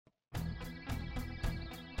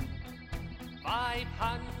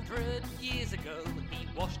500 years ago, he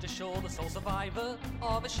washed ashore the sole survivor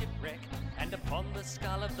of a shipwreck. And upon the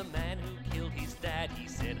skull of the man who killed his dad, he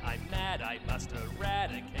said, "I'm mad, I must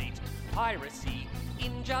eradicate piracy,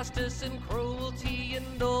 injustice and cruelty,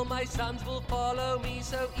 and all my sons will follow me,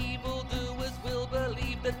 so evildoers will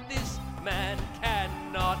believe that this man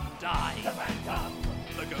cannot die."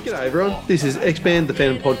 G'day everyone, this is X-Band, the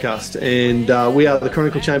Phantom Podcast, and we are the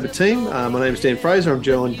Chronicle Chamber team. My name is Dan Fraser, I'm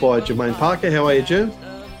joined by Jermaine Parker. How are you, Jim?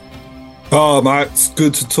 Oh mate, it's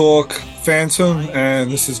good to talk Phantom,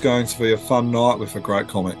 and this is going to be a fun night with a great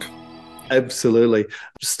comic. Absolutely.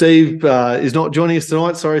 Steve is not joining us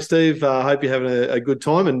tonight. Sorry, Steve. I hope you're having a good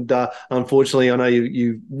time, and unfortunately I know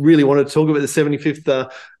you really wanted to talk about the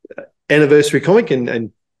 75th anniversary comic,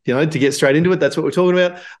 and you know, to get straight into it, that's what we're talking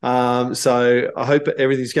about. So I hope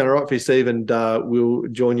everything's going all right for you, Steve, and we'll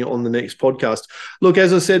join you on the next podcast. Look,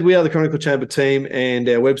 as I said, we are the Chronicle Chamber team, and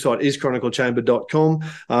our website is chroniclechamber.com.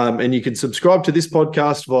 And you can subscribe to this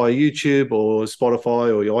podcast via YouTube or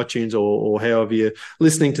Spotify or your iTunes or however you're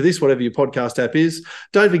listening to this, whatever your podcast app is.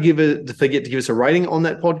 Don't forget to give us a rating on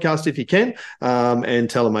that podcast if you can, and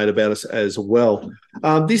tell a mate about us as well.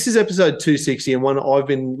 This is episode 260, and one I've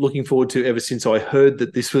been looking forward to ever since I heard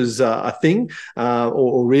that this was a thing,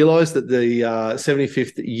 or realised that the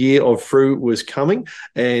 75th year of Frew was coming,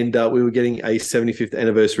 and we were getting a 75th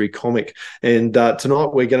anniversary comic. And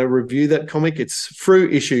tonight we're going to review that comic. It's Frew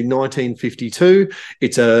issue 1952.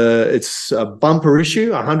 It's a bumper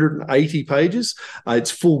issue, 180 pages.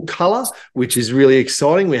 It's full colour, which is really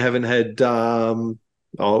exciting. We haven't had,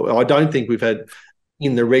 I don't think we've had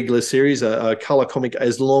in the regular series a colour comic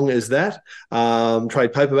as long as that.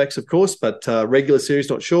 Trade paperbacks, of course, but regular series,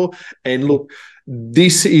 not sure. And look,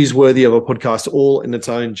 this is worthy of a podcast all in its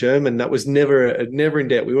own, Germ, and that was never in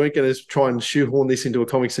doubt. We weren't going to try and shoehorn this into a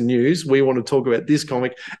comics and news. We want to talk about this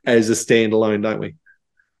comic as a standalone, don't we?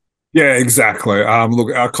 Yeah, exactly.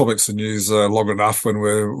 Look, our comics and news are long enough when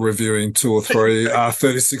we're reviewing 2 or 3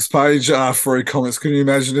 36-page free comics. Can you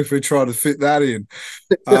imagine if we tried to fit that in?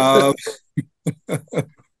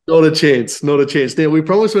 Not a chance. Now, we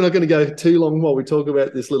promise we're not going to go too long while we talk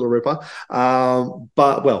about this little ripper.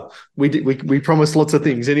 But, well, we promised lots of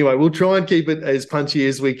things. Anyway, we'll try and keep it as punchy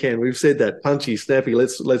as we can. We've said that. Punchy, snappy,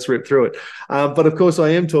 let's rip through it. But, of course, I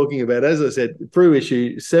am talking about, as I said, Frew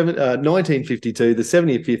issue 1952, the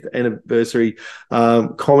 75th anniversary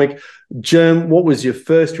comic. Germ, what was your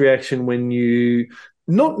first reaction when you...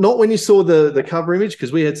 Not when you saw the cover image,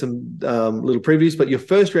 because we had some little previews, but your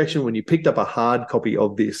first reaction when you picked up a hard copy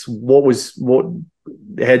of this,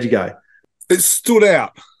 how'd you go? It stood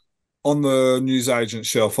out on the newsagent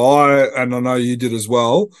shelf. And I know you did as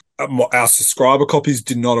well. Our subscriber copies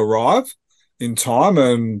did not arrive in time,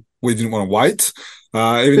 and we didn't want to wait,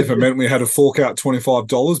 even if it meant we had to fork out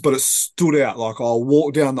 $25, but it stood out. Like, I'll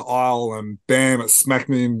walk down the aisle and bam, it smacked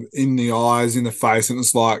me in the eyes, in the face, and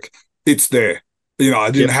it's like, it's there. You know,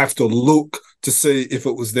 I didn't have to look to see if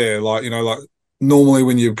it was there. Like, you know, like normally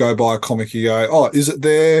when you go buy a comic, you go, oh, is it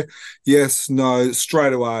there? Yes, no,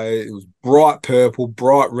 straight away. It was bright purple,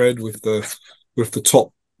 bright red with the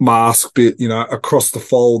top mask bit, you know, across the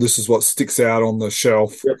fold. This is what sticks out on the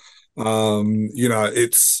shelf. Yep. You know,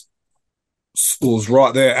 it was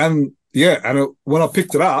right there. And yeah, when I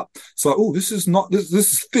picked it up, it's like, oh, this is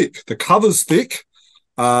thick. The cover's thick.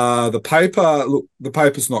 The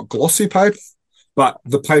paper's not glossy paper, but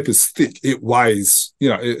the paper's thick. It weighs, you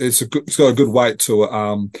know, it's got a good weight to it.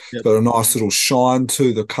 Yep. Got a nice little shine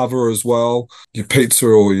to the cover as well. Your pizza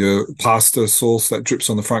or your pasta sauce that drips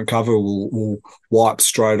on the front cover will wipe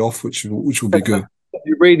straight off, which will be good.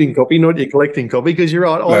 Your reading copy, not your collecting copy, because you're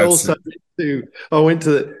right. I went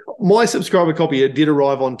to my subscriber copy. It did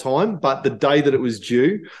arrive on time, but the day that it was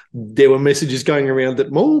due, there were messages going around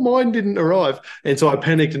that, mine didn't arrive. And so I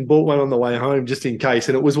panicked and bought one on the way home just in case.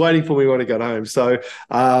 And it was waiting for me when I got home. So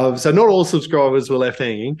not all subscribers were left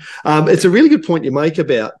hanging. It's a really good point you make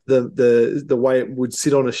about the way it would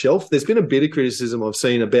sit on a shelf. There's been a bit of criticism I've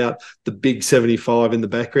seen about the big 75 in the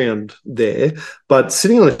background there, but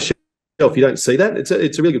sitting on a shelf, you don't see that. It's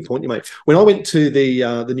a really good point you make. When I went to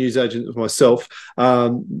the newsagent myself,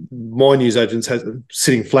 my newsagent's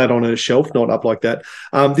sitting flat on a shelf, not up like that.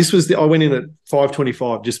 I went in at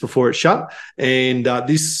 5:25 just before it shut, and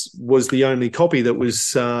this was the only copy that was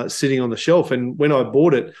sitting on the shelf. And when I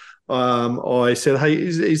bought it, I said, "Hey,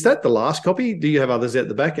 is that the last copy? Do you have others at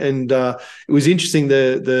the back?" And it was interesting.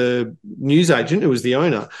 The newsagent, who was the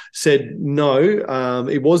owner, said no,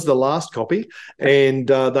 it was the last copy, and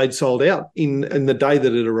they'd sold out in the day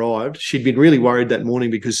that it arrived. She'd been really worried that morning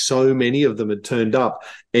because so many of them had turned up,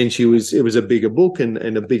 and it was a bigger book and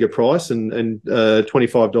a bigger price, and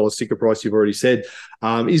 $25 sticker price. You've already said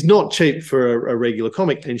is not cheap for a regular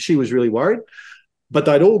comic, and she was really worried. But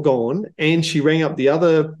they'd all gone, and she rang up the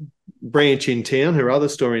other branch in town, her other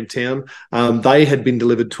store in town. They had been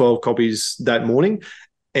delivered 12 copies that morning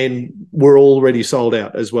and were already sold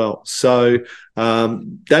out as well. So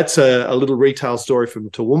that's a little retail story from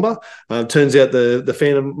Toowoomba. Turns out the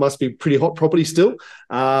Phantom must be pretty hot property still.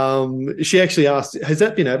 She actually asked, has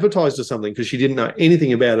that been advertised or something? Because she didn't know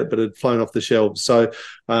anything about it, but it had flown off the shelves. So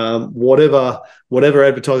whatever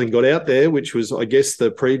advertising got out there, which was, I guess,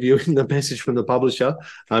 the preview and the message from the publisher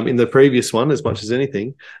in the previous one, as much as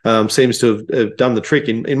anything, seems to have done the trick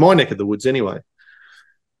in my neck of the woods anyway.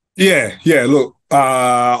 Yeah. Look,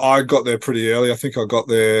 I got there pretty early. I think I got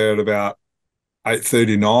there at about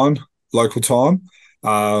 8:39 local time.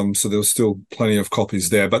 So there was still plenty of copies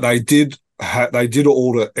there, but they did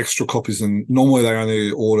order extra copies, and normally they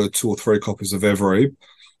only order 2 or 3 copies of every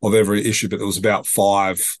issue, but there was about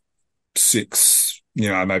 5, 6,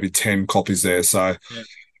 maybe 10 copies there. So yeah.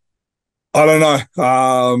 I don't know.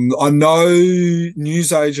 I know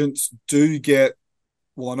newsagents do get.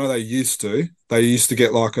 Well, I know they used to. They used to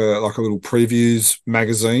get like a little previews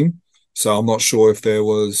magazine. So I'm not sure if there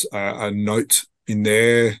was a note in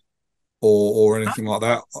there or anything like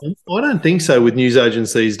that. I don't think so with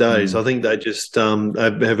newsagents these days. I think they just have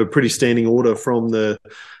a pretty standing order from the.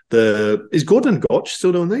 Is Gordon Gotch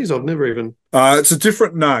still doing these? I've never even. It's a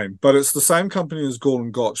different name, but it's the same company as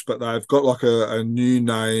Gordon Gotch, but they've got like a new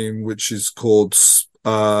name which is called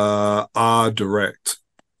R Direct.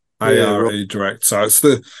 ARE Direct. So it's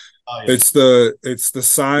the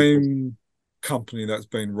same company that's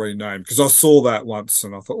been renamed, because I saw that once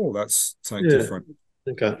and I thought, oh, that's something different.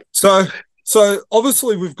 Okay. So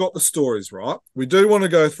obviously we've got the stories, right? We do want to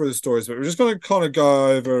go through the stories, but we're just going to kind of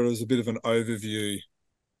go over it as a bit of an overview,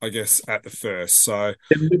 I guess, at the first. So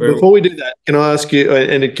before we do that, can I ask you,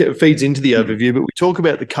 and it feeds into the overview, but we talk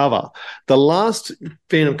about the cover. The last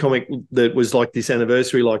Phantom comic that was like this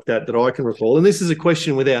anniversary like that I can recall, and this is a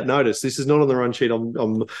question without notice. This is not on the run sheet.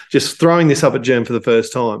 I'm just throwing this up at Jem for the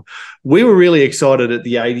first time. We were really excited at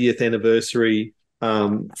the 80th anniversary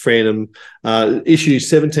Phantom issue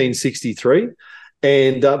 1763.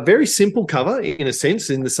 And very simple cover in a sense,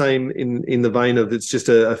 in the vein of it's just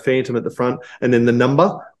a phantom at the front and then the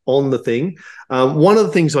number on the thing. One of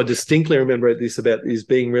the things I distinctly remember at this about is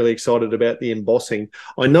being really excited about the embossing.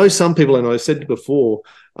 I know some people, and I said before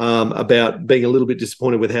about being a little bit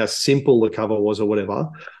disappointed with how simple the cover was or whatever.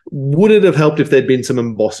 Would it have helped if there'd been some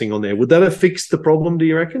embossing on there? Would that have fixed the problem, do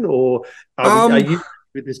you reckon? Or are you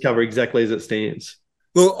with this cover exactly as it stands?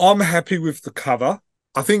 Well, I'm happy with the cover.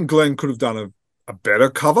 I think Glenn could have done a better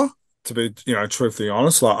cover, to be truthfully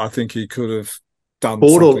honest. Like, I think he could have done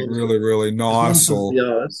something really, really nice. Or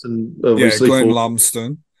Glenn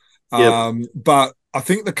Lumsden. But I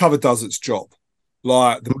think the cover does its job.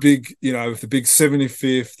 Like the big, the big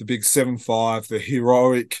 75th, the big 75, the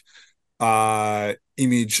heroic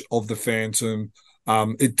image of the Phantom.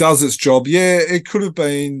 It does its job. Yeah, it could have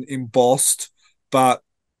been embossed, but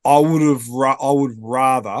I would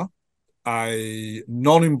rather a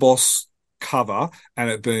non-embossed cover and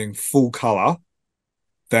it being full color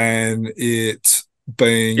than it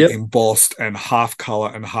being embossed and half color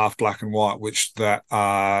and half black and white, which that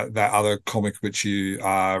other comic which you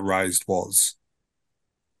raised was.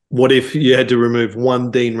 What if you had to remove one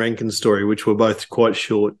Dean Rankin story, which were both quite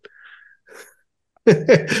short?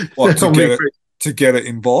 What, to get it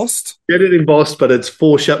embossed? Get it embossed, but it's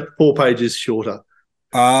 4 pages shorter.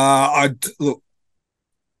 Look,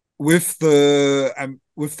 with the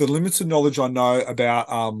limited knowledge I know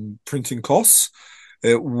about printing costs,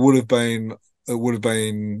 it would have been,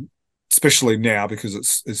 especially now because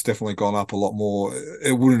it's definitely gone up a lot more.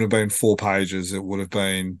 It wouldn't have been 4 pages. It would have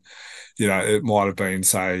been, it might have been,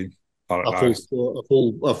 say, I don't know.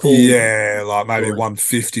 A full. Yeah, like maybe story.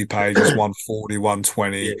 150 pages, 140,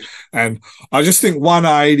 120. Yeah. And I just think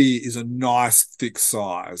 180 is a nice thick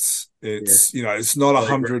size. It's, it's not a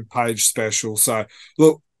 100-page special. So,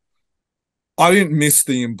 look, I didn't miss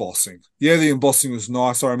the embossing. Yeah, the embossing was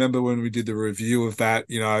nice. I remember when we did the review of that,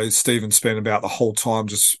 Stephen spent about the whole time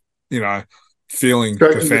just, feeling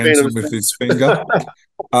the Phantom with his finger.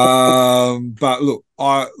 But look,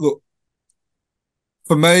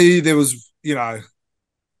 for me, there was, the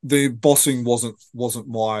embossing wasn't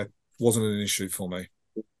an issue for me.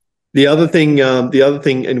 The other thing,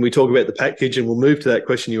 and we talk about the package, and we'll move to that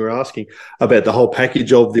question you were asking about the whole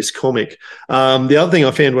package of this comic. The other thing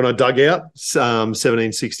I found when I dug out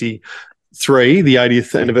 1763, the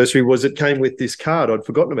 80th anniversary, was it came with this card. I'd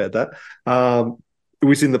forgotten about that. It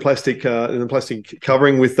was in the plastic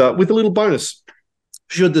covering with a little bonus.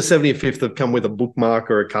 Should the 75th have come with a bookmark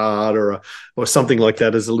or a card or something like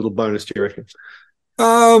that as a little bonus? Do you reckon?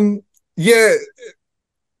 Yeah.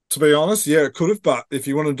 To be honest, yeah, it could have. But if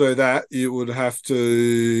you want to do that, you would have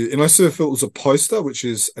to, unless if it was a poster which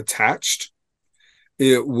is attached,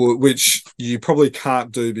 which you probably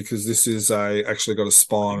can't do because this is actually got a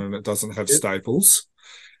spine and it doesn't have staples.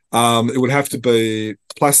 It would have to be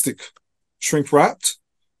plastic shrink wrapped,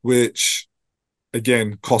 which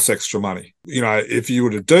again costs extra money. If you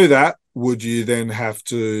were to do that, would you then have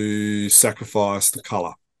to sacrifice the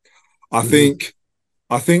color? I think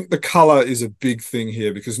the color is a big thing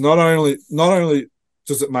here because not only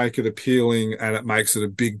does it make it appealing and it makes it a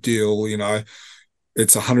big deal,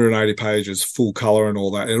 it's 180 pages, full color and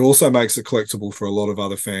all that. It also makes it collectible for a lot of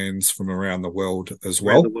other fans from around the world as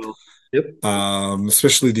well. Around the world. Yep.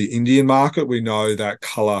 Especially the Indian market. We know that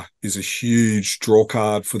color is a huge draw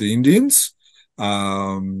card for the Indians.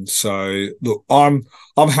 So look, I'm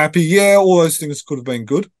happy. Yeah, all those things could have been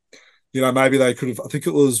good. Maybe they could have, I think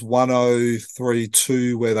it was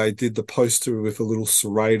 1032 where they did the poster with a little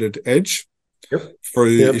serrated edge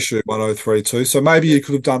through issue 1032. So maybe you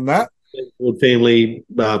could have done that. Family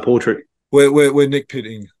portrait. We're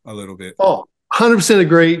nitpicking a little bit. Oh, 100%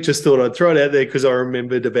 agree. Just thought I'd throw it out there because I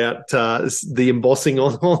remembered about the embossing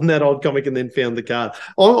on that old comic and then found the card.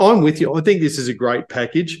 I'm with you. I think this is a great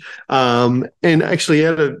package. And actually,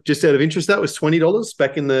 out of interest, that was $20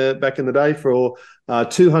 back in the day for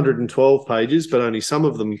 212 pages, but only some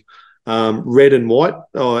of them red and white,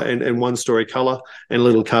 and one story color and a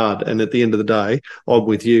little card. And at the end of the day, I'm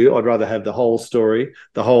with you. I'd rather have the whole story,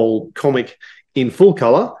 the whole comic in full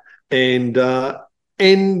color, and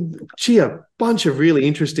gee, a bunch of really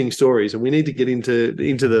interesting stories. And we need to get into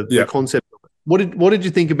the concept of it. What did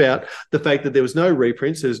you think about the fact that there was no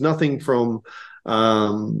reprints? There's nothing from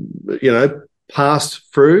past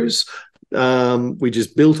Frews. We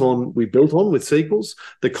built on with sequels.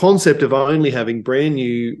 The concept of only having brand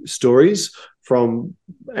new stories from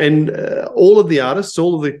all of the artists,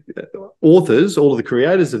 all of the authors, all of the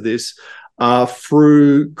creators of this are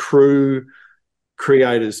Frew crew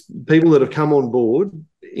creators, people that have come on board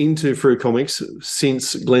into Frew Comics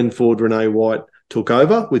since Glenn Ford, Renee White took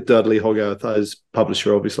over with Dudley Hogarth as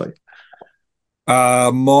publisher, obviously.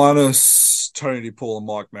 Minus Tony Paul and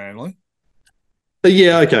Mike Manley.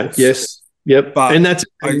 Yeah, okay. Yes. Yep. But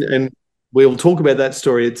and we'll talk about that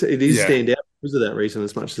story. It is stand out because of that reason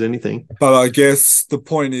as much as anything. But I guess the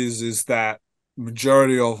point is that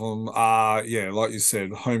majority of them are, like you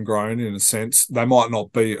said, homegrown in a sense. They might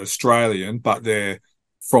not be Australian, but they're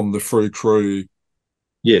from the Frew crew.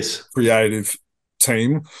 Yes. Creative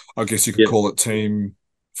team. I guess you could call it Team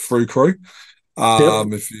Frew Crew.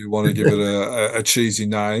 If you want to give it a cheesy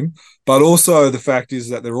name. But also the fact is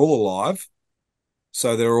that they're all alive.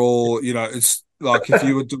 So they're all, it's like if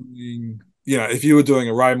you were doing,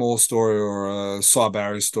 a Raymore story or a Cy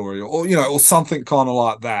Barry story or something kind of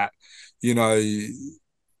like that,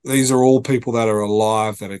 these are all people that are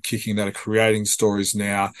alive, that are kicking, that are creating stories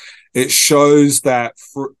now. It shows that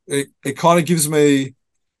it kind of gives me,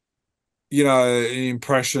 an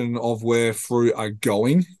impression of where Frew are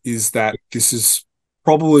going, is that this is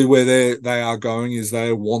probably where they are going, is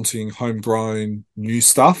they're wanting homegrown new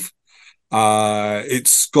stuff.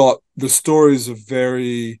 It's got the stories are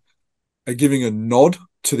giving a nod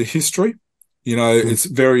to the history. It's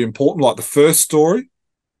very important. Like the first story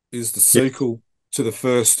is the sequel to the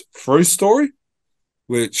first Frew story,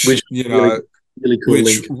 which really cool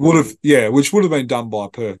which would have been done by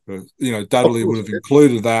purpose. Dudley would have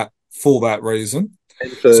included that for that reason.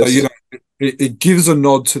 So it gives a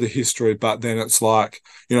nod to the history, but then it's like,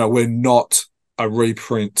 we're not a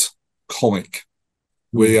reprint comic.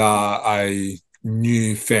 We are a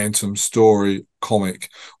new Phantom story comic.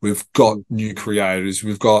 We've got new creators.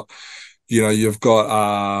 We've got, you've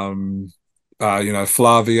got,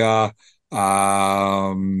 Flavia,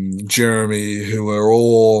 Jeremy, who are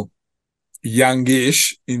all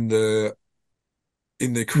youngish in the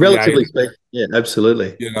creative, relatively speaking. Yeah,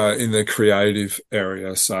 absolutely. In the creative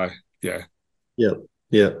area. So yeah. Yeah.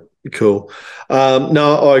 Cool.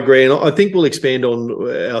 No, I agree, and I think we'll expand on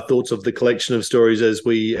our thoughts of the collection of stories as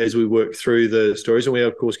we work through the stories, and we are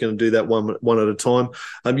of course going to do that one at a time.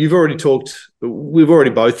 We've already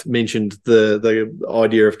both mentioned the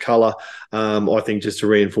idea of color. I think just to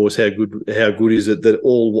reinforce how good is it that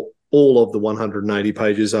all all of the 180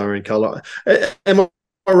 pages are in color. Am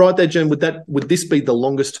I right there, Jen? Would this be the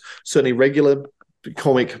longest, certainly regular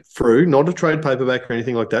comic through, not a trade paperback or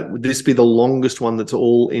anything like that? Would this be the longest one that's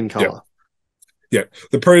all in color? Yeah.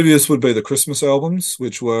 The previous would be the Christmas albums,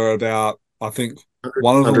 which were about, I think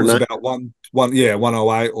one of them was about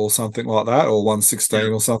 108 or something like that, or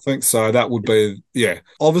 116 or something. So that would be,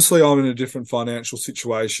 Obviously, I'm in a different financial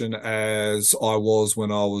situation as I was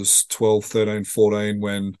when I was 12, 13, 14,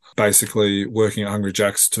 when basically working at Hungry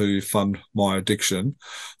Jack's to fund my addiction.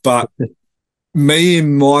 But me,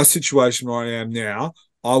 in my situation where I am now,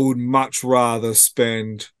 I would much rather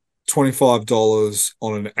spend $25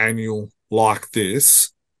 on an annual like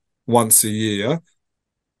this once a year,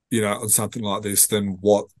 on something like this than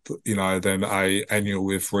than a annual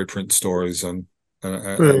with reprint stories and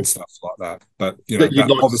stuff like that. But you'd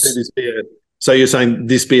like to see this be so you're saying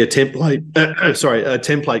this be a template? A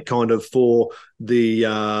template kind of for the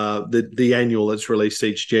annual that's released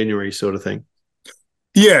each January, sort of thing.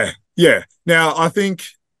 Yeah. Now I think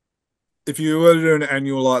if you were to do an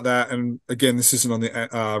annual like that, and again, this isn't on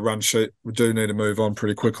the run sheet, we do need to move on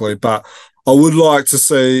pretty quickly, but I would like to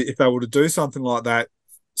see if they were to do something like that.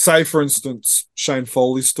 Say, for instance, Shane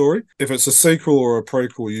Foley's story. If it's a sequel or a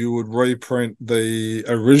prequel, you would reprint the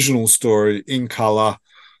original story in color,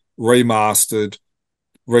 remastered,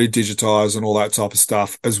 redigitized, and all that type of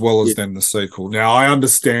stuff, as well as then the sequel. Now, I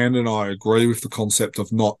understand and I agree with the concept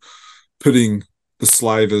of not putting the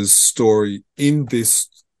Slavers story in this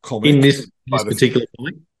comic. In this particular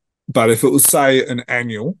comic. But if it was, say, an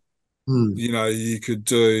annual, you could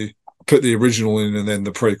put the original in and then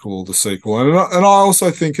the prequel or the sequel. And I also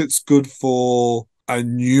think it's good for a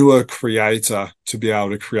newer creator to be able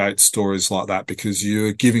to create stories like that, because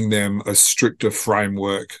you're giving them a stricter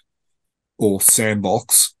framework or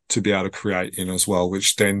sandbox to be able to create in as well,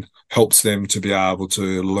 which then helps them to be able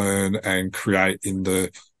to learn and create in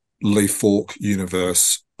the Lee Falk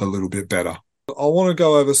universe a little bit better. I want to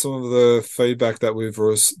go over some of the feedback that we've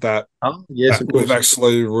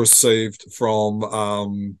actually received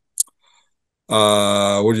from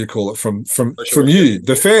what do you call it? From you,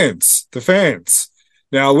 the fans.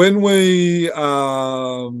 Now, when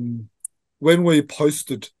we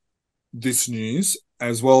posted this news,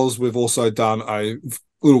 as well as we've also done a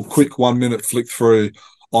little quick 1 minute flick through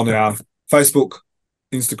on our Facebook,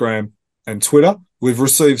 Instagram, and Twitter, we've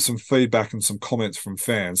received some feedback and some comments from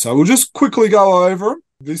fans. So we'll just quickly go over them.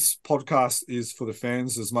 This podcast is for the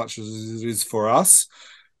fans as much as it is for us.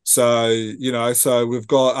 So, we've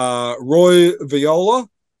got Roy Viola,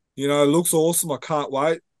 looks awesome. I can't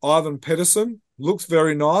wait. Ivan Pedersen looks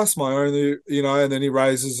very nice. And then he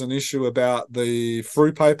raises an issue about the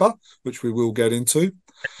Frew paper, which we will get into.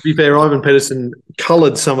 To be fair, Ivan Pedersen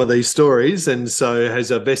coloured some of these stories, and so has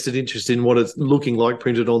a vested interest in what it's looking like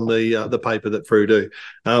printed on the paper that Frew do.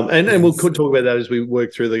 And we'll talk about that as we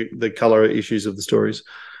work through the colour issues of the stories.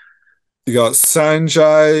 You got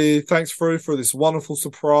Sanjay, thanks Frew for this wonderful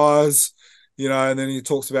surprise. And then he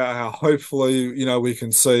talks about how hopefully, we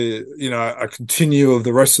can see, a continue of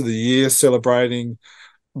the rest of the year celebrating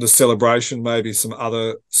the celebration, maybe some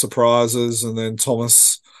other surprises. And then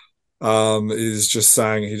Thomas is just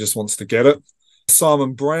saying he just wants to get it.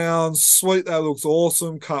 Simon Brown, sweet, that looks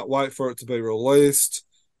awesome. Can't wait for it to be released.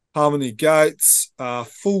 Harmony Gates,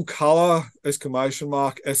 full color, exclamation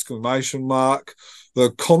mark.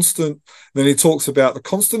 Then he talks about the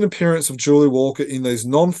constant appearance of Julie Walker in these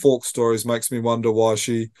non-Falk stories makes me wonder why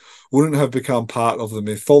she wouldn't have become part of the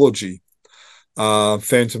mythology.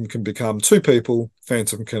 Phantom can become two people.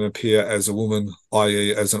 Phantom can appear as a woman,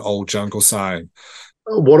 i.e. as an old jungle saying.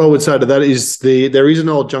 What I would say to that is there is an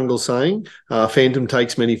old jungle saying, Phantom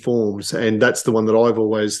takes many forms, and that's the one that I've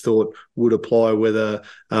always thought would apply, whether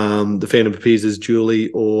the Phantom appears as Julie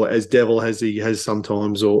or as Devil as he has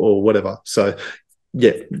sometimes or whatever. So,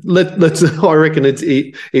 yeah, let's. I reckon it's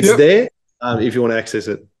there if you want to access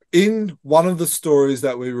it. In one of the stories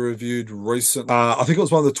that we reviewed recently, I think it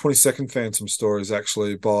was one of the 22nd Phantom stories,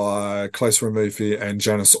 actually, by Claes Remufi and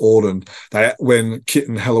Janice Auden. When Kit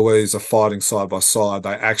and Heloise are fighting side by side,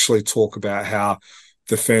 they actually talk about how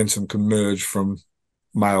the Phantom can merge from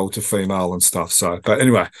male to female and stuff. So, but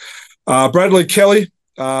anyway, Bradley Kelly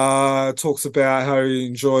talks about how he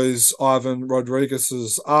enjoys Ivan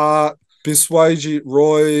Rodriguez's art. Biswaji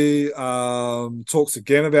Roy talks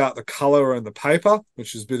again about the colour and the paper,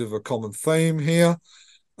 which is a bit of a common theme here,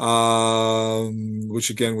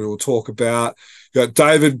 which again we will talk about. You got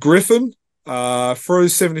David Griffin.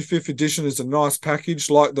 Frew's 75th edition is a nice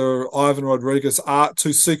package, like the Ivan Rodriguez art,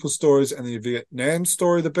 2 sequel stories and the Vietnam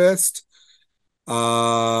story the best.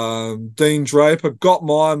 Dean Draper, got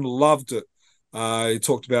mine, loved it. He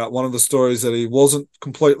talked about one of the stories that he wasn't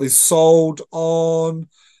completely sold on.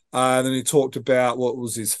 And then he talked about what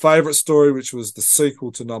was his favourite story, which was the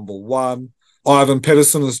sequel to number one. Ivan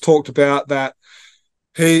Pedersen has talked about that.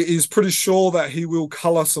 He is pretty sure that he will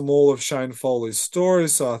colour some more of Shane Foley's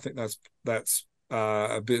stories. So I think that's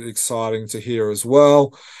a bit exciting to hear as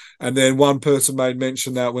well. And then one person made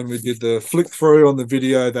mention that when we did the flick through on the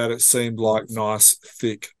video that it seemed like nice,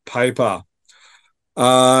 thick paper.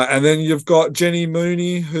 And then you've got Jenny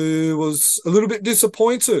Mooney, who was a little bit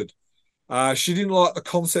disappointed. She didn't like the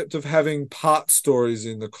concept of having part stories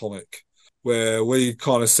in the comic, where we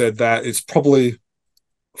kind of said that it's probably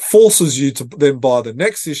forces you to then buy the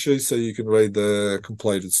next issue so you can read the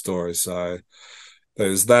completed story. So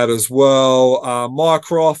there's that as well.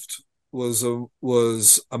 Mycroft was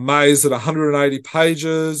amazed at 180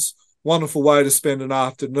 pages. Wonderful way to spend an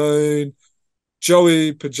afternoon.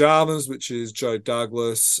 Joey Pajamas, which is Joe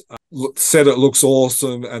Douglas, said it looks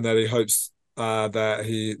awesome and that he hopes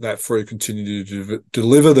that Frew continue to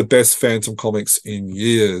deliver the best Phantom comics in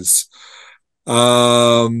years.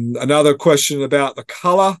 Another question about the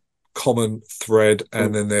colour, common thread,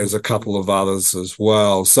 and then there's a couple of others as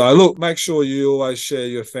well. So look, make sure you always share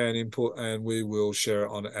your fan input and we will share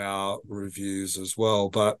it on our reviews as well.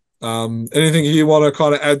 But anything you want to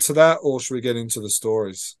kind of add to that, or should we get into the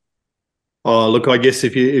stories? Oh, look, I guess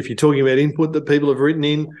if you're talking about input that people have written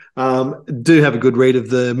in, do have a good read of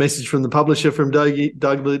the message from the publisher from Dudley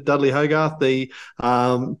Hogarth. He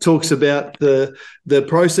talks about the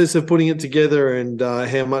process of putting it together and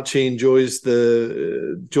how much he enjoys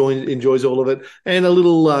all of it, and a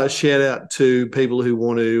little shout out to people who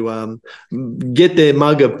want to get their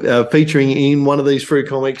mug featuring in one of these Frew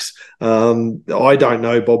comics. I don't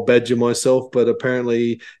know Bob Badger myself, but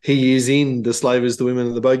apparently he is in The Slavers, the Women,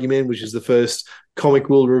 and the Bogeyman, which is the first Comic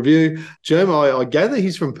World review. Jerm, I gather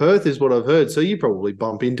he's from Perth, is what I've heard. So you probably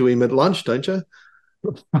bump into him at lunch, don't you?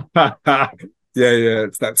 Yeah,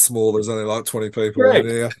 it's that small. There's only like 20 people in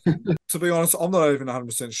here. To be honest, I'm not even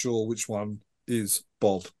 100% sure which one is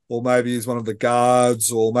Bob. Or maybe he's one of the guards,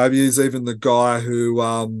 or maybe he's even the guy who,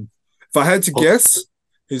 if I had to guess,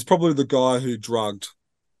 he's probably the guy who drugged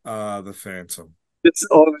the Phantom. I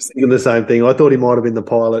was thinking the same thing. I thought he might have been the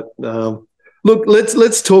pilot. Look,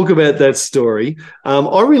 let's talk about that story.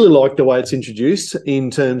 I really like the way it's introduced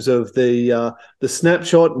in terms of the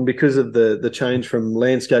snapshot, and because of the change from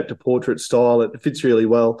landscape to portrait style, it fits really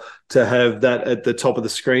well to have that at the top of the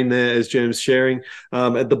screen there as Jerm's sharing.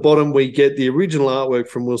 At the bottom, we get the original artwork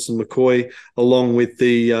from Wilson McCoy, along with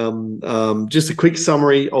the just a quick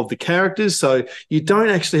summary of the characters. So you don't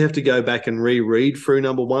actually have to go back and reread Frew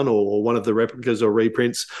number one or one of the replicas or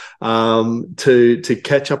reprints to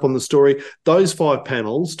catch up on the story. Those 5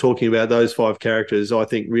 panels talking about those 5 characters, I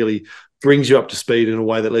think, really brings you up to speed in a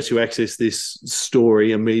way that lets you access this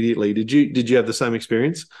story immediately. Did you have the same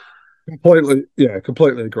experience? Completely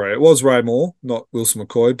agree. It was Ray Moore, not Wilson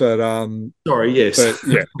McCoy, but sorry, yes, but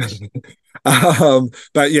yeah,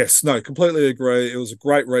 but yes, no, completely agree. It was a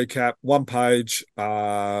great recap, 1 page.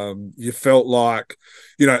 You felt like,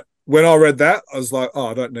 when I read that, I was like, oh,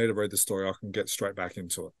 I don't need to read the story. I can get straight back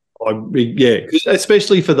into it. Yeah,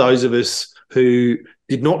 especially for those of us who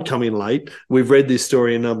did not come in late. We've read this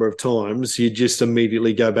story a number of times. You just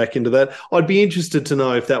immediately go back into that. I'd be interested to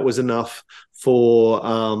know if that was enough for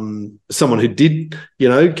someone who did,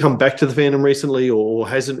 come back to the fandom recently or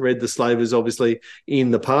hasn't read The Slavers, obviously,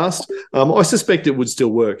 in the past. I suspect it would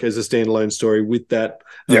still work as a standalone story with that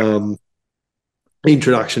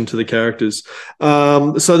introduction to the characters.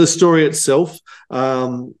 So the story itself,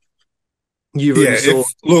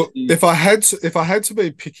 if I had to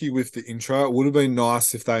be picky with the intro, it would have been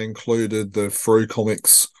nice if they included the Frew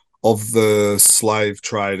comics of the slave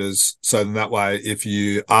traders. So then that way, if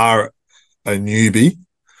you are a newbie,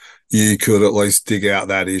 you could at least dig out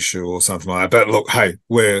that issue or something like that. But look, hey,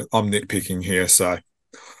 I'm nitpicking here, so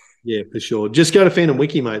yeah, for sure. Just go to Fandom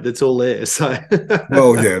Wiki, mate. That's all there. So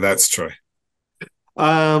well, yeah, that's true.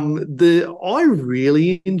 I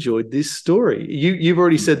really enjoyed this story. You've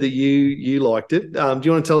already said that you liked it. Do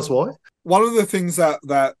you want to tell us why? One of the things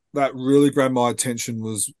that really grabbed my attention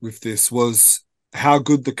was how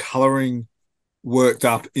good the coloring worked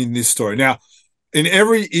up in this story. Now, in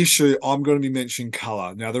every issue, I'm going to be mentioning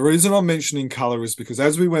color. Now, the reason I'm mentioning color is because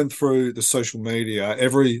as we went through the social media,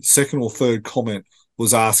 every second or third comment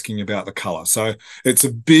was asking about the color. So it's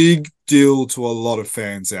a big deal to a lot of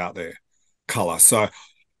fans out there. Color. So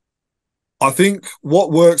I think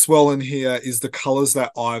what works well in here is the colors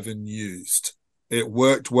that Ivan used. It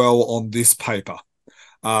worked well on this paper.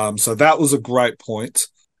 So that was a great point.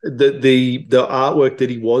 the artwork that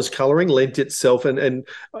he was colouring lent itself, and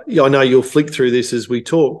I know you'll flick through this as we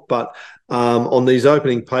talk, but on these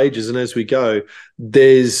opening pages and as we go,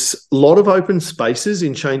 there's a lot of open spaces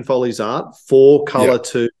in Shane Foley's art for colour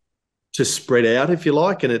to spread out, if you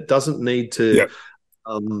like, and it doesn't need to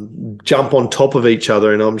jump on top of each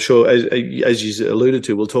other. And I'm sure, as you alluded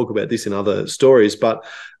to, we'll talk about this in other stories, but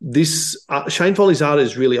this Shane Foley's art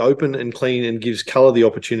is really open and clean and gives colour the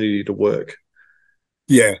opportunity to work.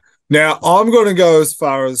 Yeah. Now, I'm going to go as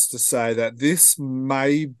far as to say that this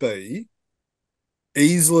may be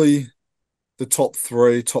easily the top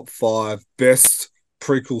 3, top 5 best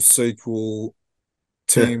prequel, sequel,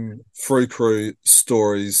 team Frew Crew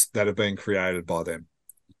stories that have been created by them.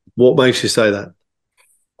 What makes you say that?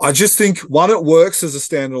 I just think, one, it works as a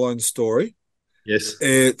standalone story. Yes.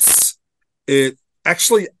 It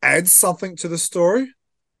actually adds something to the story.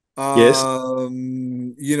 Yes.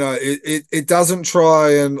 It doesn't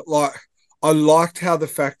try and, like, I liked how the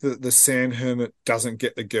fact that the Sand Hermit doesn't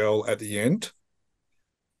get the girl at the end.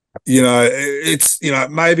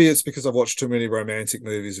 Maybe it's because I've watched too many romantic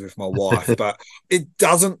movies with my wife, but it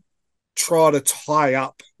doesn't try to tie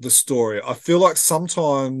up the story. I feel like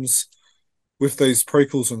sometimes with these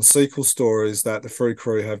prequels and sequel stories that the Frew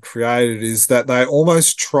Crew have created is that they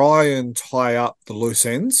almost try and tie up the loose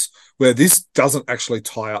ends, where this doesn't actually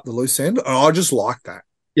tie up the loose end. And I just like that.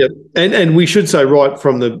 Yep. And we should say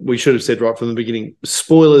we should have said right from the beginning,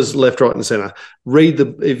 spoilers left, right, and center.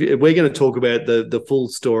 If we're going to talk about the full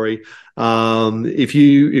story, if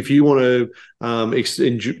you want to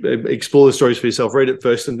explore the stories for yourself, read it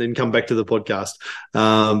first and then come back to the podcast,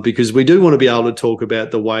 because we do want to be able to talk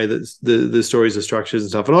about the way that the stories are structured and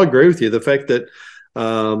stuff. And I agree with you. The fact that,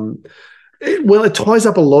 it ties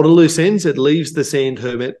up a lot of loose ends. It leaves the Sand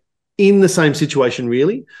Hermit in the same situation,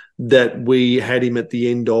 really, that we had him at the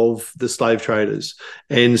end of the Slave Traders.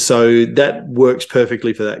 And so that works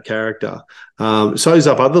perfectly for that character. Sews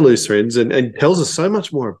up other loose threads and tells us so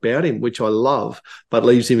much more about him, which I love, but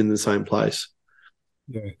leaves him in the same place.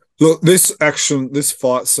 Yeah. Look, this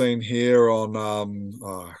fight scene here on...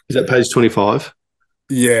 is that page 25?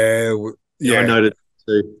 Yeah. I noted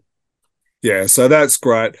too. Yeah, so that's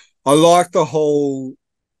great. I like the whole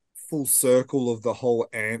full circle of the whole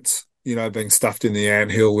ant, being stuffed in the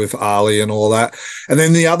anthill with Ali and all that. And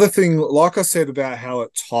then the other thing, like I said about how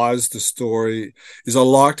it ties the story, is I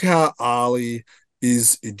liked how Ali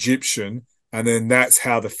is Egyptian, and then that's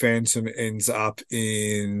how the Phantom ends up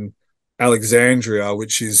in Alexandria,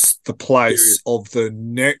 which is the place of the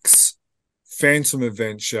next Phantom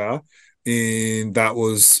adventure that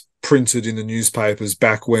was printed in the newspapers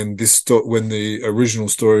back when when the original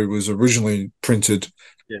story was originally printed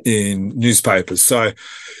in newspapers. So,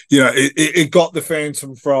 it got the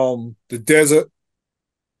Phantom from the desert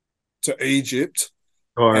to Egypt.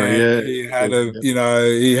 And he had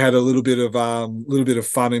a little bit of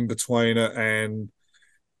fun in between it, and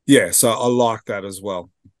so I like that as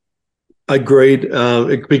well. Agreed,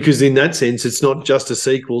 because in that sense, it's not just a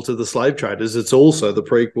sequel to the Slave Traders; it's also the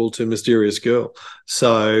prequel to Mysterious Girl.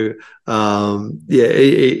 So,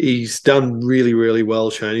 he's done really, really well,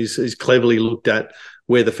 Shane. He's cleverly looked at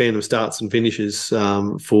where the Phantom starts and finishes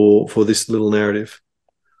for this little narrative.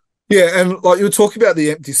 Yeah, and like you were talking about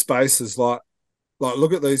the empty spaces, like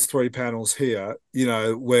look at these 3 panels here,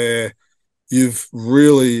 where it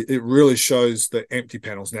really shows the empty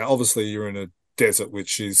panels. Now, obviously, you're in a desert,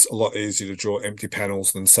 which is a lot easier to draw empty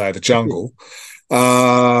panels than, say, the jungle.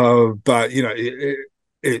 But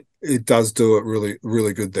it does do it really,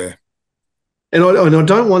 really good there. And I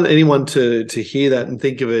don't want anyone to hear that and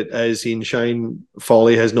think of it as in Shane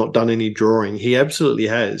Foley has not done any drawing. He absolutely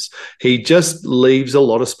has. He just leaves a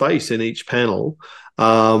lot of space in each panel,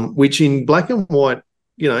 which in black and white,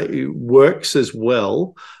 it works as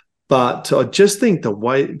well. But I just think the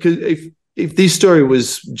way, because if this story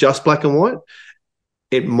was just black and white,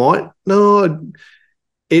 it might look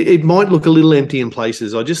a little empty in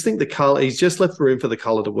places. I just think the color, he's just left room for the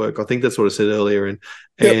color to work. I think that's what I said earlier, and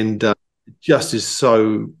it just is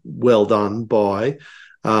so well done by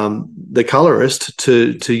the colorist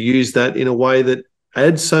to use that in a way that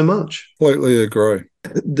adds so much. Completely agree.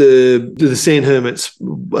 The Sand Hermit's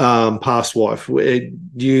past wife. I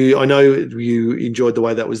know you enjoyed the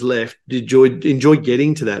way that was left. Did you enjoy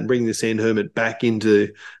getting to that and bringing the Sand Hermit back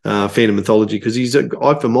into Phantom mythology? Because he's a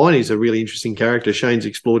really interesting character. Shane's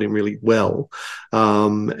explored him really well,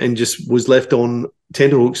 and just was left on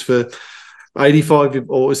tenterhooks for 85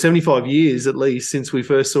 or 75 years at least since we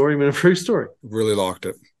first saw him in a Frew story. Really liked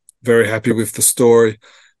it. Very happy with the story.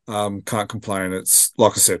 Can't complain. It's,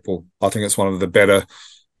 like I said, Paul, I think it's one of the better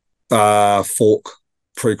Fork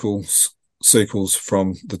prequels sequels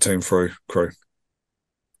from the Team Frew crew.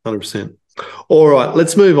 100%. All right,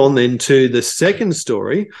 let's move on then to the second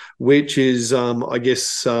story, which is, I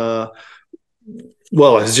guess,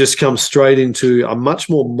 well, it has just come straight into a much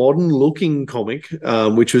more modern-looking comic,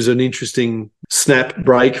 which was an interesting snap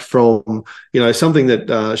break from, something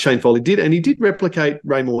that Shane Foley did, and he did replicate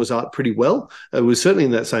Ray Moore's art pretty well. It was certainly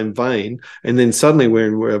in that same vein, and then suddenly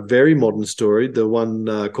we're a very modern story, the one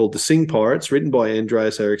called The Sing Pirates, written by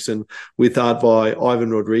Andreas Eriksson, with art by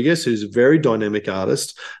Ivan Rodriguez, who's a very dynamic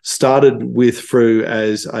artist. Started with Frew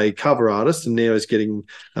as a cover artist, and now is getting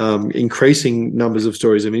increasing numbers of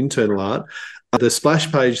stories of internal art. The splash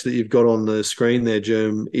page that you've got on the screen there,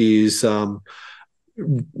 Germ,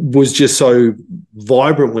 was just so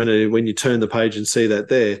vibrant when you turn the page and see that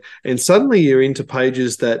there. And suddenly you're into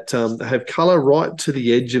pages that have colour right to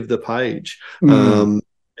the edge of the page. And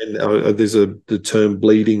there's the term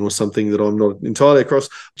bleeding or something that I'm not entirely across.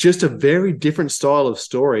 Just a very different style of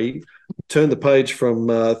story. Turn the page from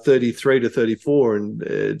 33 to 34 and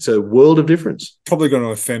it's a world of difference. Probably going to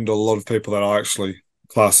offend a lot of people that I actually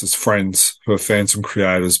class as friends who are Phantom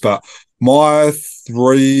creators, but my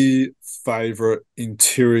 3 favourite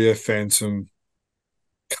interior Phantom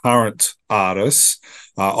current artists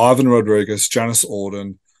are Ivan Rodriguez, Janice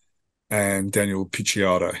Auden, and Daniel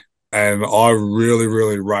Picciotto. And I really,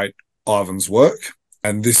 really rate Ivan's work,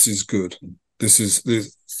 and this is good. This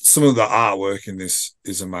some of the artwork in this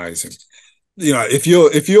is amazing. If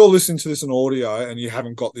you're listening to this in audio and you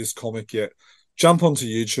haven't got this comic yet, jump onto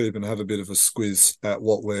YouTube and have a bit of a squiz at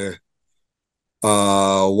what we're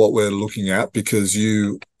looking at, because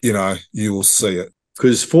you will see it.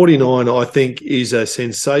 Because 49, I think, is a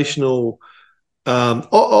sensational.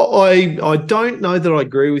 I don't know that I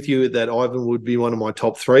agree with you that Ivan would be one of my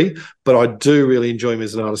top 3, but I do really enjoy him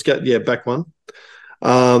as an artist. Yeah, back one.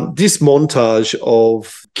 This montage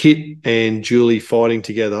of Kit and Julie fighting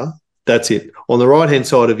together. That's it. On the right-hand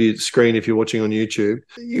side of your screen, if you're watching on YouTube,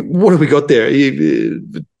 what have we got there?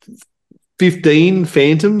 15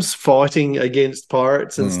 phantoms fighting against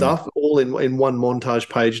pirates and stuff, all in one montage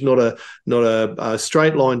page. Not a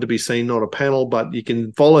straight line to be seen, not a panel, but you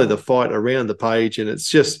can follow the fight around the page, and it's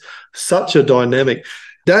just such a dynamic.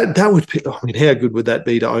 That would be. I mean, how good would that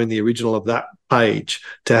be to own the original of that page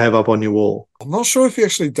to have up on your wall? I'm not sure if he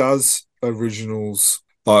actually does original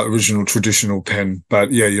traditional pen,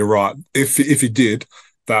 but yeah, you're right. If he did,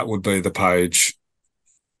 that would be the page.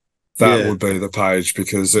 Would be the page,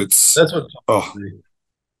 because that's what.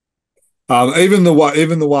 Even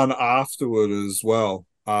the one afterward as well.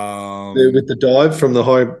 With the dive from the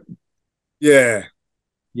high. Yeah.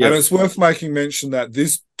 Yep. And it's worth making mention that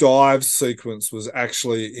this dive sequence was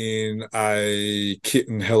actually in a Kit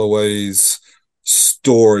and Heloise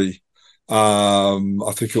story. I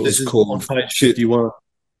think it was called on page 51.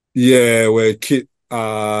 Yeah, where Kit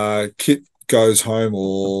goes home,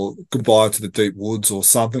 or Goodbye to the Deep Woods, or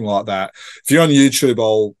something like that. If you're on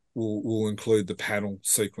YouTube, we'll include the panel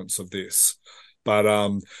sequence of this. But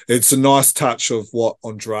it's a nice touch of what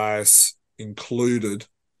Andreas included,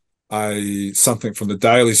 something from the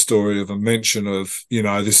Daily Story, of a mention of,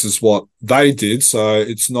 this is what they did. So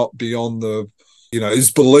it's not beyond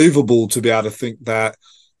it's believable to be able to think that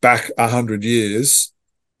back 100 years,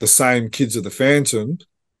 the same kids of the Phantom,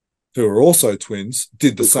 who are also twins,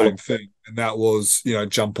 did the same thing. And that was,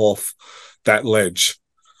 jump off that ledge.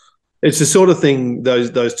 It's the sort of thing,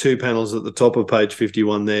 those 2 panels at the top of page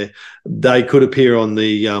 51 there, they could appear on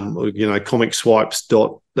the, Comic Swipes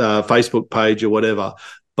Facebook page or whatever,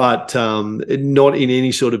 but not in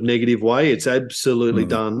any sort of negative way. It's absolutely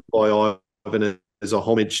done by Ivan as a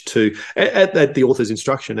homage to, at the author's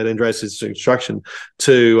instruction, at Andreas' instruction,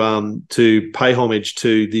 to pay homage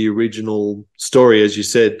to the original story, as you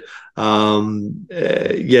said. And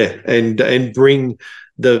bring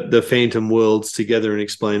the Phantom worlds together and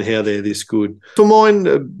explain how they're this good. For mine,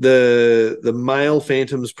 the male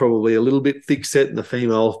Phantom's probably a little bit thick set, and the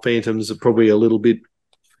female Phantoms are probably a little bit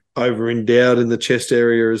over endowed in the chest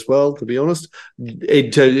area as well, to be honest,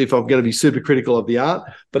 if I'm going to be super critical of the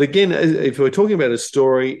art. But again, if we're talking about a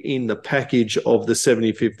story in the package of the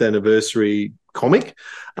 75th anniversary comic,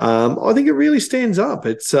 I think it really stands up.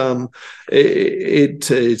 It's a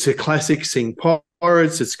classic Sing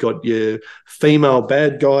Pirates. It's got your female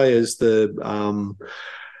bad guy as the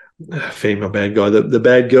female bad guy. The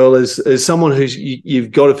bad girl is someone who's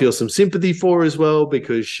you've got to feel some sympathy for as well,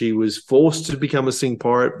 because she was forced to become a Sing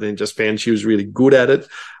pirate, then just found she was really good at it.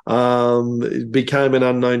 Became an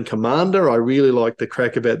unknown commander. I really like the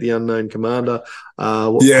crack about the unknown commander.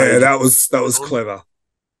 That was clever.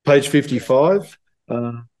 Page 55.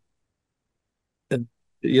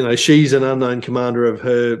 she's an unknown commander of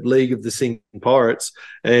her League of the Sinking Pirates,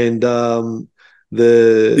 and the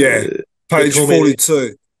page comment,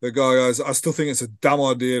 42. The guy goes, "I still think it's a dumb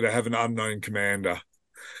idea to have an unknown commander."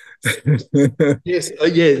 Yes,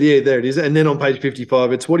 yeah, there it is. And then on page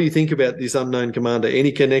 55, it's, what do you think about this unknown commander?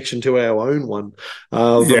 Any connection to our own one?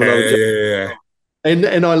 Yeah. And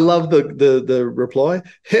I love the reply.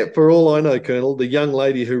 For all I know, Colonel, the young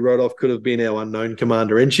lady who wrote off could have been our unknown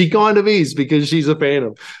commander, and she kind of is, because she's a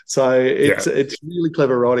phantom. So it's really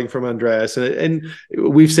clever writing from Andreas, and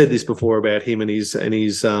we've said this before about him and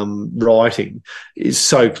his writing is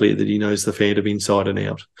so clear that he knows the Phantom inside and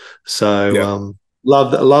out. So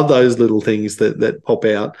love those little things that pop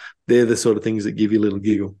out. They're the sort of things that give you a little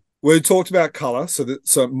giggle. We talked about color.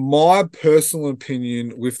 So my personal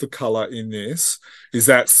opinion with the color in this is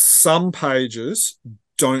that some pages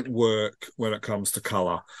don't work when it comes to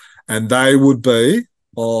color. And they would be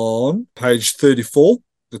on page 34,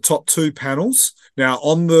 the top two panels. Now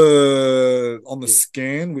on the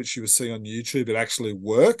scan, which you will see on YouTube, it actually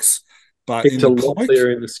works. But it's in a the lot comic,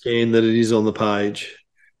 clearer in the scan than it is on the page.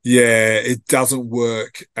 Yeah, it doesn't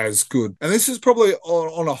work as good. And this is probably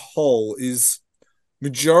on a whole is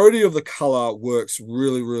majority of the color works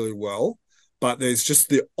really, really well, but there's just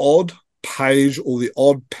the odd page or the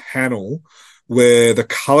odd panel where the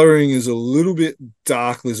coloring is a little bit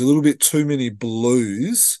dark. There's a little bit too many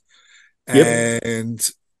blues,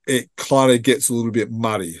 and it kind of gets a little bit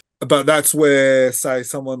muddy. But that's where, say,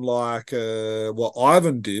 someone like what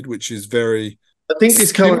Ivan did, which is very I think this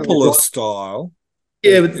simpler style.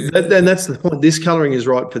 Yeah, and that's the point. This colouring is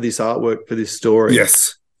right for this artwork, for this story.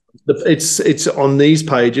 Yes. It's on these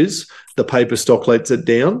pages, the paper stock lets it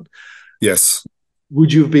down. Yes.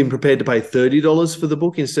 Would you have been prepared to pay $30 for the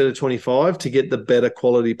book instead of $25 to get the better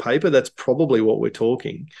quality paper? That's probably what we're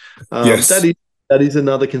talking. Yes. That is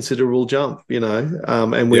another considerable jump, and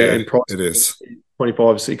and price, it is.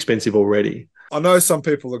 25 is expensive already. I know some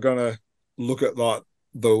people are going to look at like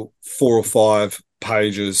the 4 or 5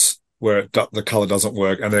 pages where the color doesn't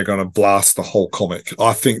work, and they're going to blast the whole comic.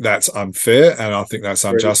 I think that's unfair, and I think that's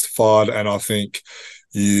unjustified, and I think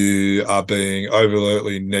you are being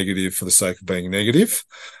overtly negative for the sake of being negative.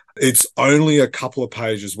 It's only a couple of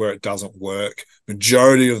pages where it doesn't work.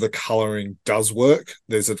 Majority of the coloring does work.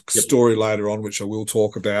 There's a story later on, which I will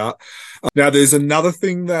talk about. Now, there's another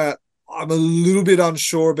thing that I'm a little bit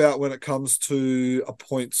unsure about when it comes to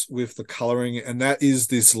points with the coloring, and that is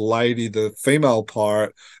this lady, the female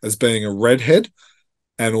pirate, as being a redhead,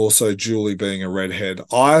 and also Julie being a redhead.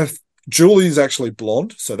 Julie's actually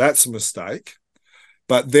blonde, so that's a mistake.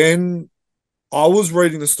 But then I was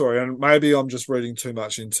reading the story, and maybe I'm just reading too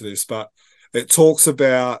much into this, but it talks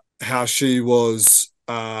about how she was,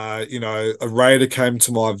 a raider came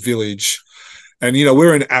to my village, and,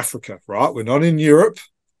 we're in Africa, right? We're not in Europe.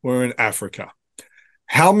 We're in Africa.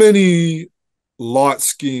 How many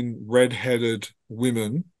light-skinned, red-headed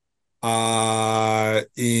women are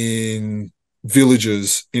in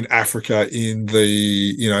villages in Africa in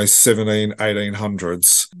the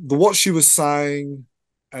 1800s? What she was saying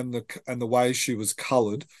and the way she was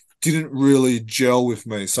coloured didn't really gel with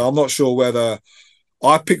me. So I'm not sure whether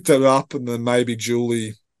I picked it up and then maybe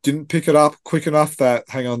Julie didn't pick it up quick enough that,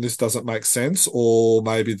 hang on, this doesn't make sense, or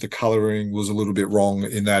maybe the colouring was a little bit wrong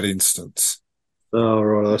in that instance. Oh,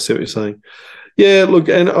 right. I see what you're saying. Yeah, look,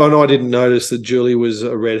 and I didn't notice that Julie was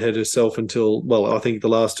a redhead herself until, I think the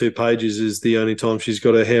last 2 pages is the only time she's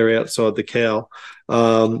got her hair outside the cowl.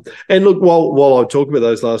 And look, while I talk about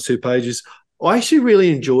those last 2 pages, I actually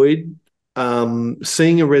really enjoyed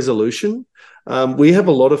seeing a resolution. We have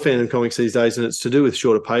a lot of Phantom comics these days, and it's to do with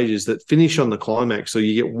shorter pages that finish on the climax, so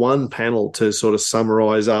you get one panel to sort of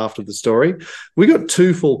summarize after the story. We got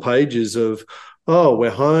 2 full pages of,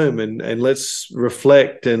 we're home and let's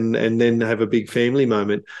reflect and then have a big family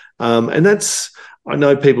moment. And that's, I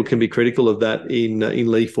know people can be critical of that in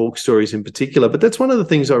Lee Falk stories in particular, but that's one of the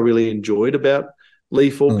things I really enjoyed about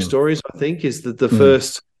Lee Falk stories, I think, is that the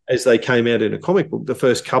first, as they came out in a comic book, the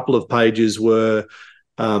first couple of pages were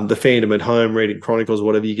the Phantom at home reading Chronicles,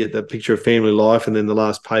 whatever, you get that picture of family life, and then the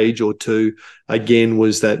last page or 2 again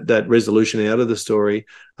was that resolution out of the story.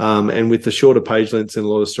 And with the shorter page lengths in a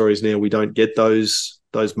lot of stories now, we don't get those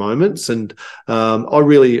moments. And I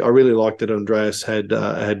really liked that Andreas had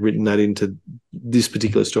written that into this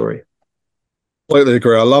particular story. Completely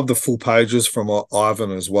agree. I love the full pages from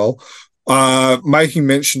Ivan as well. Making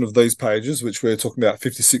mention of these pages, which we're talking about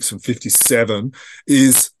 56 and 57,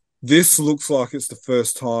 is this looks like it's the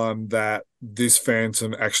first time that this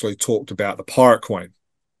Phantom actually talked about the Pirate Queen.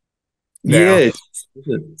 Now, Yeah.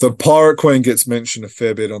 the Pirate Queen gets mentioned a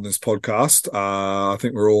fair bit on this podcast. I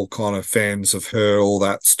think we're all kind of fans of her, all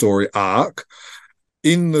that story arc.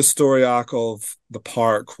 In the story arc of the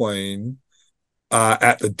Pirate Queen,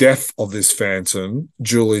 at the death of this phantom,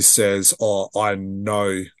 Julie says, "Oh, I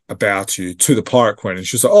know about you," to the Pirate Queen. And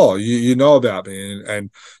she's like, "Oh, you know about me." And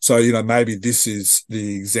so, maybe this is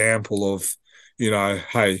the example of,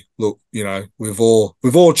 hey, look, we've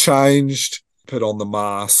all changed, put on the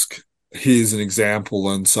mask. Here's an example.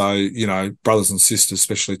 And so, brothers and sisters,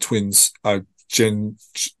 especially twins, are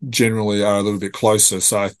generally are a little bit closer.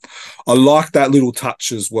 So I like that little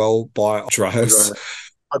touch as well by Andreas.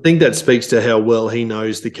 I think that speaks to how well he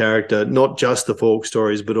knows the character, not just the Fork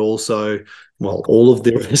stories, but also, well, all of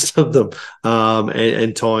the rest of them,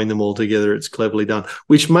 and tying them all together. It's cleverly done,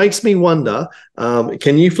 which makes me wonder,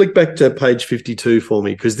 can you flick back to page 52 for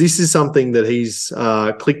me? Because this is something that he's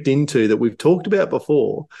clicked into that we've talked about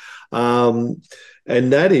before.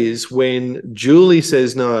 And that is when Julie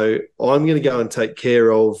says, "No, I'm going to go and take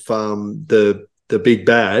care of the big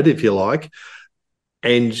bad, if you like."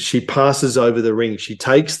 And she passes over the ring. She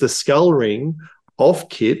takes the skull ring off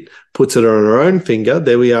Kit, puts it on her own finger.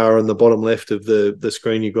 There we are on the bottom left of the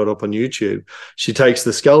screen you got up on YouTube. She takes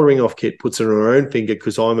the skull ring off Kit, puts it on her own finger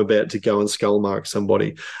because I'm about to go and skull mark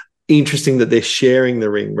somebody. Interesting that they're sharing the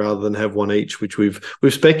ring rather than have one each, which we've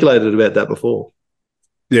speculated about that before.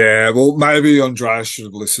 Yeah, well, maybe Andreas should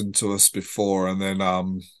have listened to us before, and then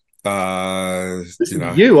Listen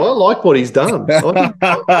to you. I like what he's done. I think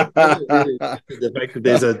the fact that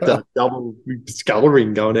there's a double skull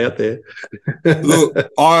ring going out there. Look,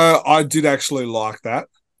 I did actually like that.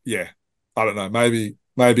 Yeah, I don't know.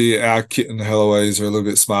 Maybe our Kit and Heloise are a little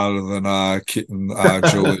bit smarter than Kit and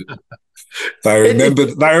Julie. They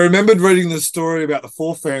remembered reading the story about the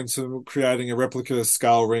four fans and creating a replica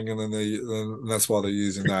skull ring, and then that's why they're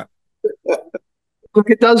using that. Look,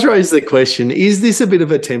 it does raise the question, is this a bit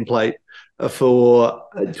of a template for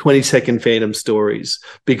 20-second Phantom stories?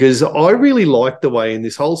 Because I really like the way in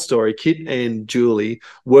this whole story, Kit and Julie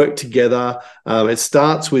work together. It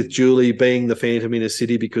starts with Julie being the Phantom in a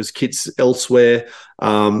city because Kit's elsewhere.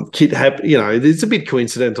 It's a bit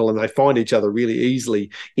coincidental and they find each other really easily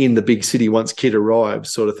in the big city once Kit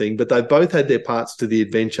arrives, sort of thing. But they've both had their parts to the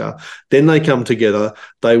adventure. Then they come together,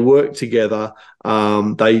 they work together.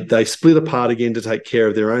 They split apart again to take care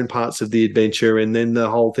of their own parts of the adventure, and then the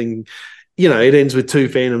whole thing, it ends with two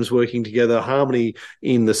Phantoms working together. Harmony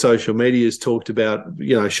in the social media has talked about,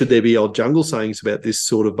 should there be old jungle sayings about this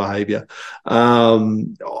sort of behaviour?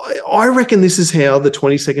 I reckon this is how the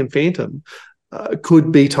 22nd Phantom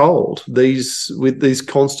could be told, with these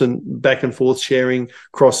constant back and forth sharing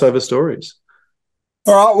crossover stories.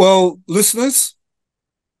 All right, well, listeners,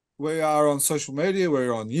 we are on social media.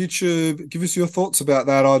 We're on YouTube. Give us your thoughts about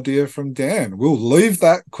that idea from Dan. We'll leave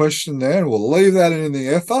that question there and we'll leave that in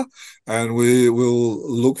the ether, and we will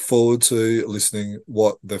look forward to listening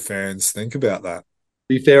what the fans think about that.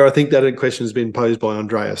 To be fair, I think that question has been posed by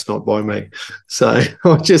Andreas, not by me. So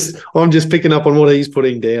I'm just picking up on what he's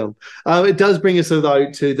putting down. It does bring us,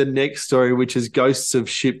 though, to the next story, which is Ghosts of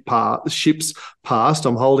Ships Past.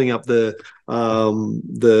 I'm holding up the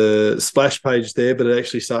splash page there, but it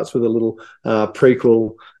actually starts with a little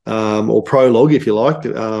prequel or prologue, if you like,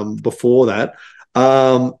 before that.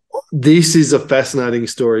 This is a fascinating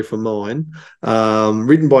story for mine,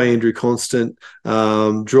 written by Andrew Constant,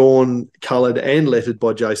 drawn, coloured and lettered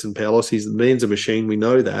by Jason Palos. The man's a machine, we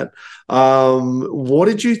know that. What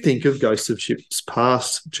did you think of Ghosts of Ships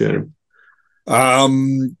Past, Jeremy?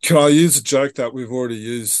 Can I use a joke that we've already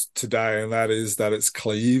used today, and that is that it's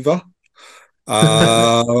Cleaver?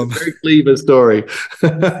 Very Cleaver story.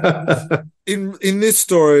 in this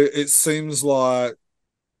story, it seems like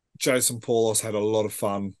Jason Paulos had a lot of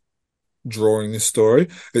fun drawing this story.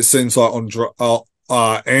 It seems like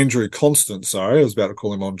Andrew Constant, sorry, I was about to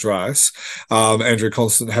call him Andreas. Andrew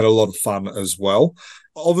Constant had a lot of fun as well.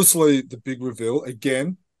 Obviously, the big reveal,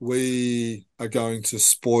 again, we are going to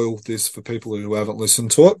spoil this for people who haven't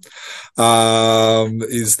listened to it,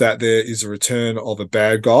 is that there is a return of a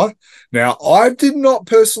bad guy. Now, I did not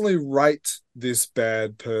personally rate this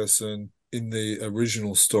bad person in the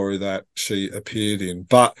original story that she appeared in,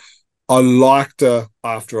 but I liked her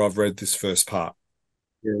after I've read this first part.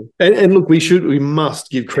 Yeah. And look, we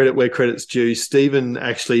must give credit where credit's due. Stephen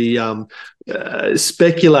actually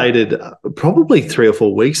speculated probably 3 or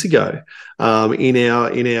 4 weeks ago in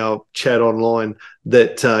our chat online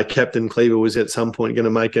that Captain Cleaver was at some point going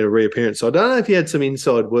to make a reappearance. So I don't know if he had some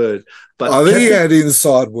inside word, but I think he had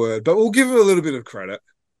inside word, but we'll give him a little bit of credit.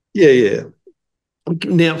 Yeah.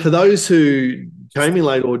 Now, for those who came in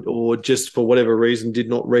late or just for whatever reason did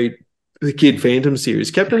not read the Kid Phantom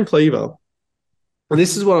series, Captain Cleaver. And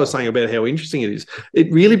this is what I was saying about how interesting it is.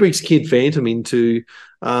 It really brings Kid Phantom into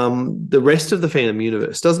the rest of the Phantom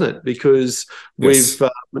universe, doesn't it? Because we've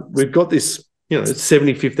got this,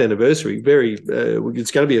 75th anniversary.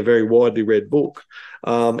 It's going to be a very widely read book,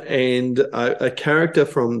 and a character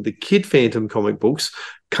from the Kid Phantom comic books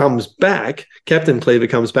comes back. Captain Cleaver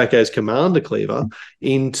comes back as Commander Cleaver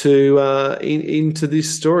into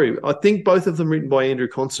this story. I think both of them written by Andrew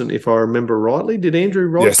Constant, if I remember rightly. Did Andrew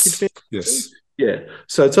write Kid Phantom? Yes. Yeah,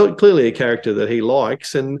 so it's clearly a character that he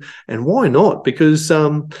likes, and why not? Because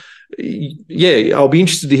I'll be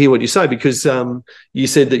interested to hear what you say, because you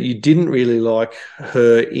said that you didn't really like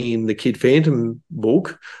her in the Kid Phantom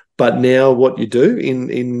book, but now what you do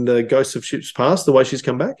in the Ghosts of Ships Past, the way she's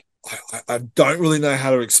come back. I don't really know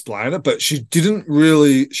how to explain it, but she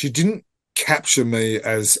didn't capture me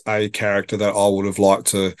as a character that I would have liked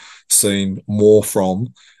to seen more from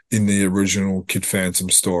in the original Kid Phantom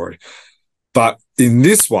story. But in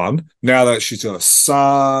this one, now that she's got a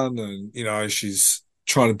son and, she's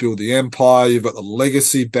trying to build the empire, you've got the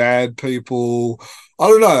legacy bad people. I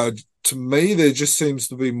don't know. To me, there just seems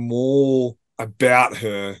to be more about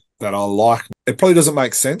her that I like. It probably doesn't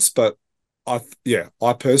make sense, but I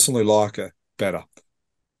personally like her better.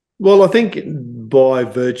 Well, I think by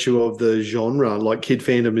virtue of the genre, like Kid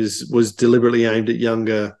Phantom was deliberately aimed at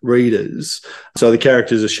younger readers, so the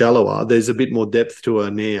characters are shallower. There's a bit more depth to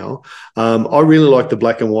her now. I really like the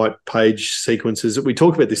black and white page sequences. We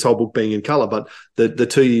talk about this whole book being in colour, but the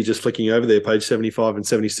two you're just flicking over there, page 75 and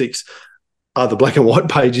 76, are the black and white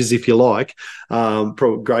pages, if you like,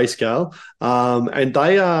 probably grayscale. And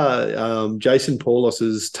they are Jason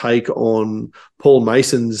Paulos's take on Paul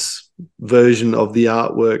Mason's version of the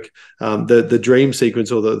artwork, the dream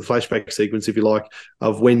sequence, or the flashback sequence, if you like,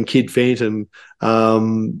 of when Kid Phantom,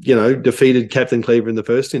 defeated Captain Cleaver in the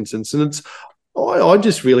first instance. And I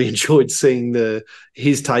just really enjoyed seeing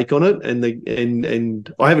his take on it,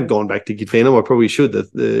 and I haven't gone back to Kid Phantom. I probably should,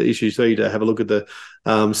 the issue 3, to have a look at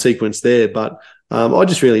the sequence there. But I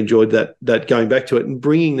just really enjoyed that going back to it and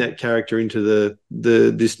bringing that character into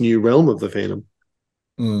this new realm of the Phantom.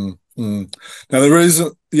 Now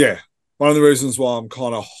one of the reasons why I'm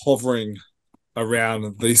kind of hovering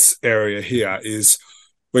around this area here is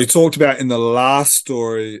we talked about in the last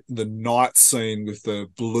story the night scene with the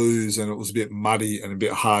blues, and it was a bit muddy and a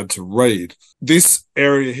bit hard to read. This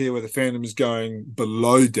area here where the Phantom is going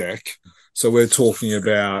below deck, so we're talking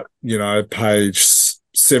about, page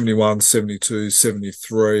 71, 72,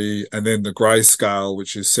 73, and then the grayscale,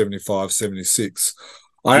 which is 75, 76.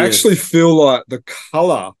 I actually feel like the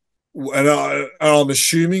colour, and I'm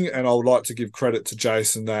assuming, and I would like to give credit to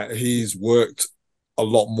Jason, that he's worked a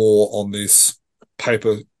lot more on this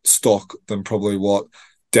paper stock than probably what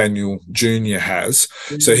Daniel Jr. has.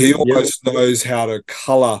 So he almost knows how to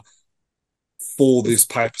colour for this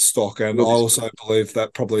paper stock. And I also believe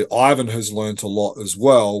that probably Ivan has learnt a lot as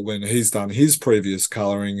well when he's done his previous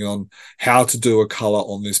colouring on how to do a colour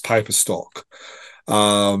on this paper stock.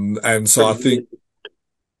 And so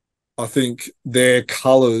I think their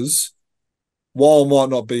colours, while might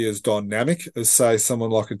not be as dynamic as, say,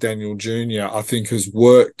 someone like a Daniel Jr., I think has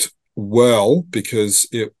worked well because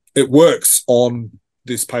it works on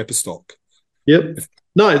this paper stock. Yep.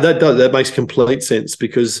 No, that makes complete sense,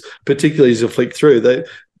 because particularly as you flick through, they're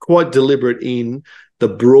quite deliberate in the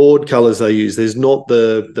broad colours they use. There's not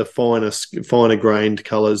the finer grained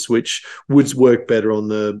colours, which would work better on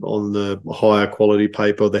the higher quality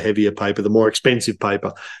paper, the heavier paper, the more expensive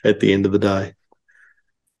paper at the end of the day.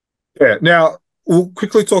 Yeah. Now we'll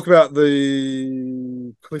quickly talk about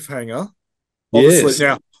the cliffhanger. Obviously,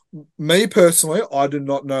 now me personally, I do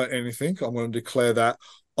not know anything. I'm going to declare that.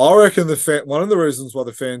 I reckon one of the reasons why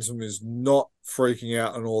the Phantom is not freaking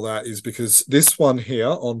out and all that is because this one here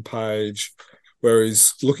on page where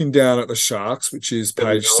he's looking down at the sharks, which is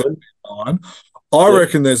page 79, I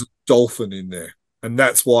reckon there's a dolphin in there, and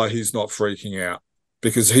that's why he's not freaking out,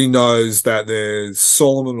 because he knows that there's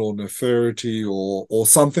Solomon or Nefertiti or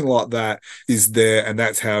something like that is there, and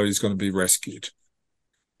that's how he's going to be rescued.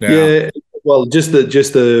 Now, well, just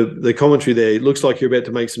the commentary there. It looks like you're about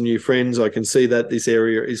to make some new friends. I can see that this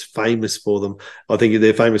area is famous for them. I think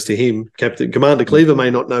they're famous to him. Commander Cleaver may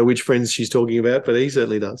not know which friends she's talking about, but he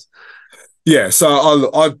certainly does. Yeah,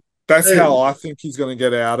 so that's how I think he's going to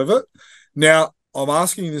get out of it. Now, I'm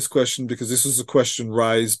asking you this question because this was a question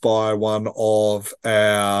raised by one of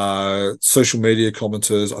our social media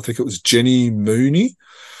commenters. I think it was Jenny Mooney.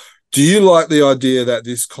 Do you like the idea that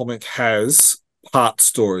this comic has part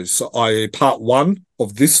stories? So, i.e., part one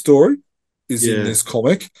of this story is in Yeah. this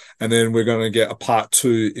comic, and then we're going to get a part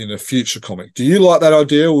 2 in a future comic. Do you like that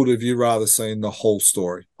idea, or would have you rather seen the whole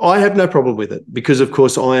story? I have no problem with it because, of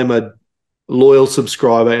course, I am a loyal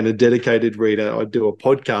subscriber and a dedicated reader. I do a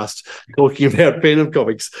podcast talking about Phantom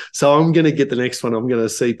comics. So I'm going to get the next one. I'm going to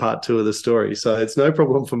see part 2 of the story. So it's no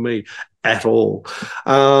problem for me at all.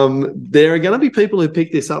 There are going to be people who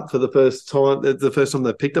pick this up for the first time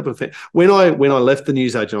they picked up a when I left the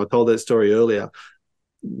newsagent, I told that story earlier.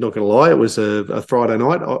 Not going to lie, it was a Friday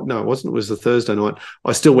night. No, it wasn't. It was a Thursday night.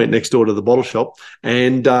 I still went next door to the bottle shop,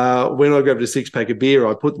 and when I grabbed a 6-pack of beer,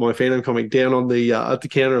 I put my Phantom comic down on the at the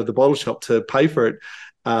counter of the bottle shop to pay for it,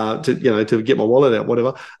 to get my wallet out,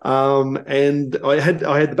 whatever. And I had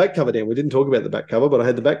the back cover down. We didn't talk about the back cover, but I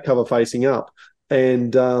had the back cover facing up,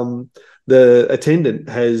 and the attendant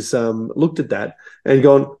has looked at that and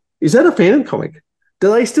gone, "Is that a Phantom comic?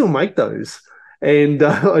 Do they still make those?" And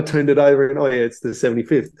I turned it over and, yeah, it's the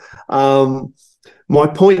 75th. My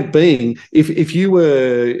point being, if you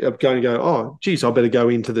were going to go, oh, geez, I better go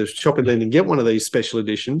into the shop and get one of these special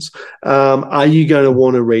editions, are you going to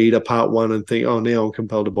want to read a part 1 and think, oh, now I'm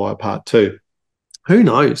compelled to buy a part 2? Who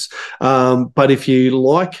knows? But if you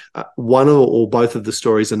like one or both of the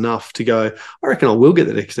stories enough to go, I reckon I will get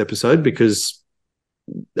the next episode because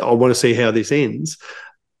I want to see how this ends,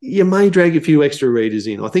 you may drag a few extra readers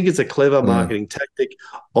in. I think it's a clever marketing tactic.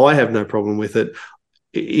 I have no problem with it.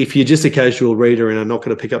 If you're just a casual reader and are not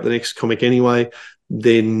going to pick up the next comic anyway,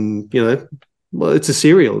 then, well, it's a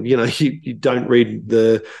serial. You don't read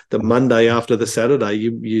the Monday after the Saturday.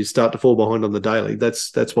 You start to fall behind on the daily.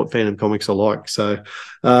 That's what Phantom comics are like. So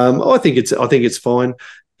I think it's fine.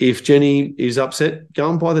 If Jenny is upset, go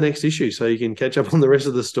and buy the next issue so you can catch up on the rest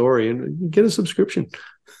of the story and get a subscription.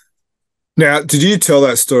 Now, did you tell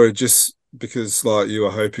that story just because, like, you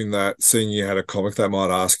were hoping that seeing you had a comic that might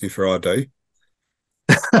ask you for ID?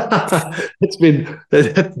 It's been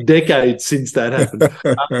decades since that happened.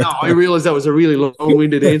 No, I realised that was a really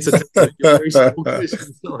long-winded answer to a very simple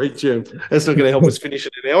question. Sorry, Jim. That's not going to help us finish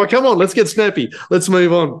it in an hour. Come on, let's get snappy. Let's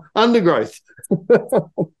move on. Undergrowth.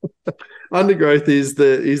 Undergrowth is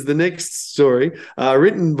the next story,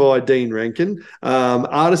 written by Dean Rankin,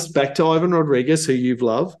 artist back to Ivan Rodriguez, who you've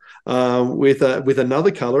loved, with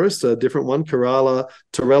another colorist, a different one,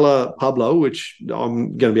 Torella Pablo, which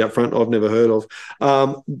I'm going to be upfront, I've never heard of.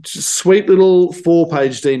 Sweet little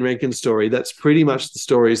 4-page Dean Rankin story. That's pretty much the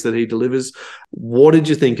stories that he delivers. What did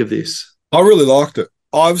you think of this? I really liked it.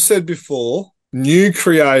 I've said before, new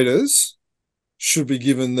creators should be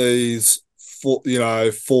given these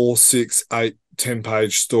 4, 6, 8,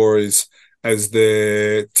 10-page stories as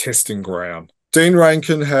their testing ground. Dean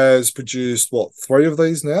Rankin has produced, 3 of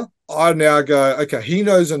these now? I now go, okay, he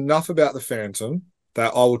knows enough about the Phantom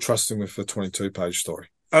that I will trust him with a 22-page story.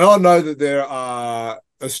 And I know that there are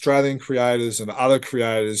Australian creators and other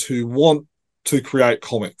creators who want to create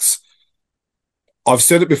comics. I've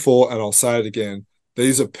said it before and I'll say it again.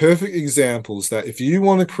 These are perfect examples that if you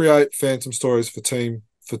want to create Phantom stories for Team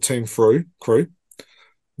Frew crew,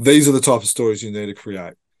 these are the type of stories you need to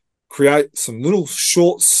create. Create some little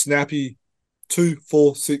short, snappy 2,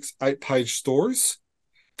 4, 6, 8-page stories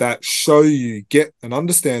that show you, get and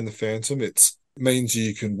understand the Phantom. It means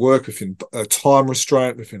you can work within a time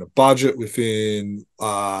restraint, within a budget, within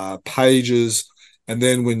pages. And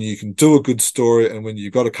then when you can do a good story and when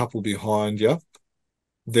you've got a couple behind you,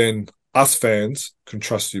 then us fans can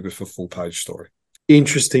trust you with a full-page story.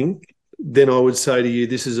 Interesting. Then I would say to you,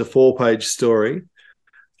 this is a 4-page story.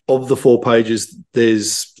 Of the 4 pages,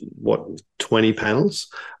 there's 20 panels.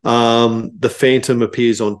 The Phantom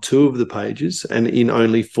appears on 2 of the pages and in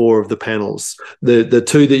only 4 of the panels. The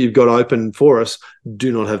 2 that you've got open for us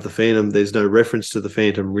do not have the Phantom. There's no reference to the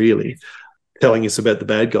Phantom really telling us about the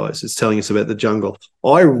bad guys. It's telling us about the jungle.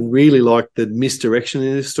 I really like the misdirection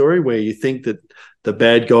in this story where you think that the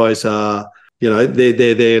bad guys are,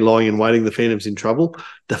 they're lying in waiting. The Phantom's in trouble.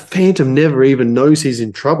 The Phantom never even knows he's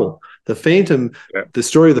in trouble. The Phantom, The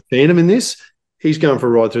story of the Phantom in this, he's going for a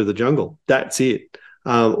ride through the jungle. That's it.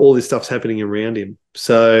 All this stuff's happening around him.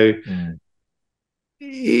 So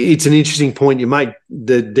it's an interesting point you make.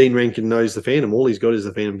 The Dean Rankin knows the Phantom. All he's got is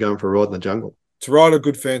the Phantom going for a ride in the jungle. To write a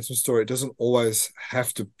good Phantom story, it doesn't always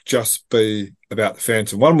have to just be about the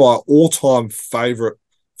Phantom. One of my all-time favourite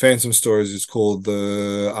Phantom stories is called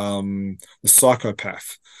the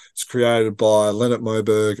Psychopath. It's created by Leonard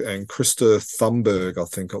Moberg and Krista Thunberg, I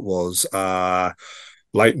think it was,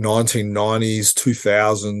 late 1990s,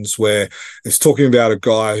 2000s, where it's talking about a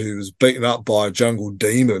guy who was beaten up by a jungle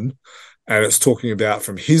demon, and it's talking about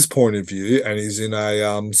from his point of view, and he's in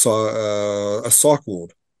a psych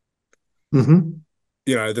ward. Mm-hmm.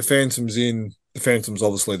 The Phantom's in the Phantom's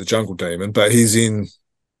obviously the jungle demon, but he's in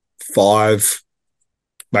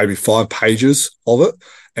maybe 5 pages of it,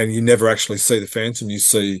 and you never actually see the Phantom. You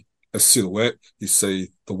see a silhouette, you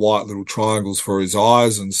see the white little triangles for his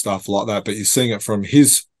eyes and stuff like that, but you're seeing it from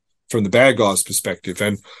the bad guy's perspective,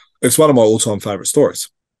 and it's one of my all-time favorite stories.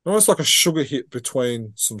 Almost like a sugar hit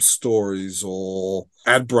between some stories, or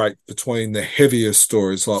ad break between the heavier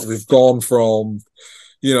stories. Like we've gone from,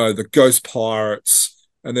 the Ghost Pirates,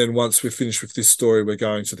 and then once we're finished with this story, we're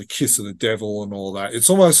going to the Kiss of the Devil and all that. It's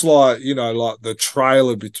almost like, like the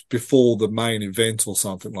trailer before the main event or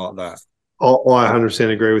something like that. I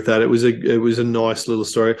 100% agree with that. It was a nice little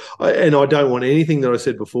story, and I don't want anything that I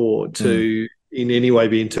said before to in any way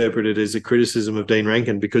be interpreted as a criticism of Dean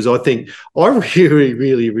Rankin, because I think I really,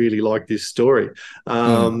 really, really like this story.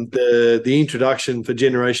 The introduction for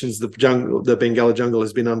generations, the Bengala jungle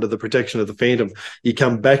has been under the protection of the Phantom. You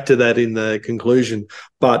come back to that in the conclusion,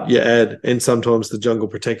 but you add, and sometimes the jungle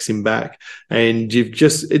protects him back, and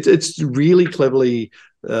it's really cleverly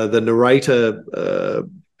the narrator.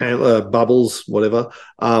 Bubbles, whatever,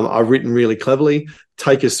 are written really cleverly,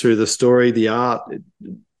 take us through the story. The art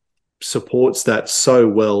supports that so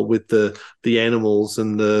well with the animals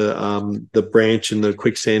and the branch and the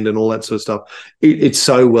quicksand and all that sort of stuff. It's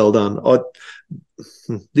so well done.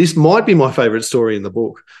 This might be my favorite story in the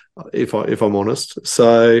book, if I'm honest.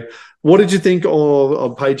 So what did you think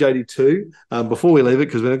of page 82? Before we leave it,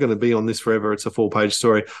 because we're not going to be on this forever, it's a 4-page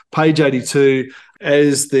story. Page 82,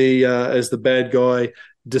 as the bad guy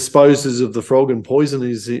disposes of the frog and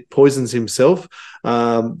poisons himself.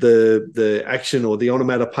 The action, or the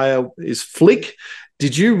onomatopoeia, is flick.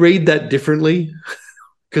 Did you read that differently?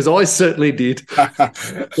 Because I certainly did.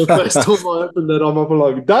 The first time I opened that, I'm up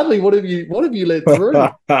like, Dudley, what have you let through?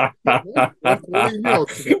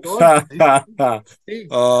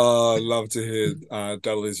 Oh, I'd love to hear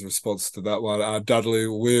Dudley's response to that one. Dudley,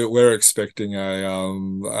 we're expecting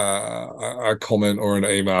a comment or an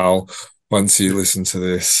email once you listen to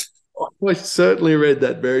this. I certainly read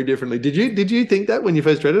that very differently. Did you think that when you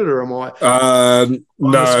first read it, or am I?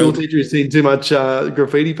 No. A school teacher who's seen too much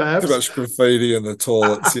graffiti, perhaps? Too much graffiti in the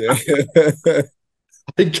toilets, yeah.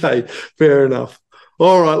 Okay, fair enough.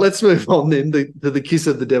 All right, let's move on then to the Kiss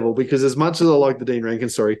of the Devil, because as much as I like the Dean Rankin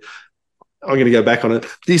story, I'm going to go back on it.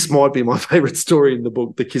 This might be my favorite story in the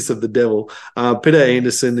book, The Kiss of the Devil. Peter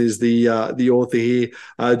Anderson is the author here.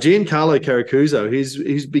 Giancarlo Caracuzzo,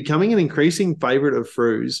 he's becoming an increasing favorite of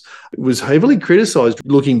Frew's. It was heavily criticized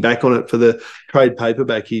looking back on it for the trade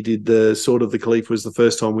paperback he did. The Sword of the Caliph was the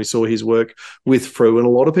first time we saw his work with Frew, and a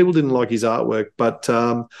lot of people didn't like his artwork. But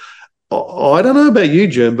I don't know about you,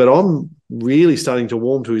 Germ, but I'm really starting to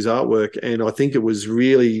warm to his artwork, and I think it was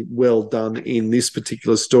really well done in this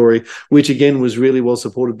particular story, which again was really well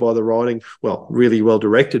supported by the writing, really well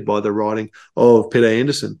directed by the writing of Peter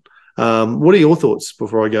Anderson. What are your thoughts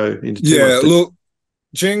before I go into too much? Look,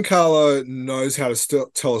 Giancarlo knows how to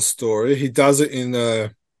tell a story. He does it in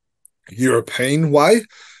a European way.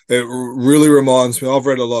 It really reminds me, I've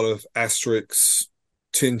read a lot of Asterix,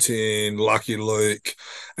 Tintin, Lucky Luke,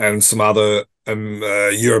 and some other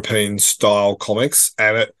European style comics,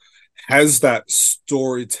 and it has that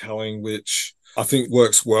storytelling which I think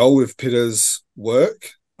works well with Peter's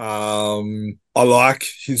work. I like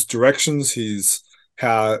his directions,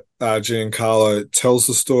 how Giancarlo tells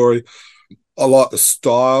the story. I like the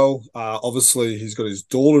style. Obviously, he's got his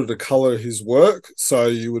daughter to colour his work, so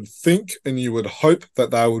you would think and you would hope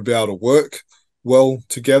that they would be able to work well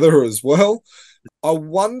together as well. I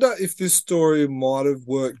wonder if this story might have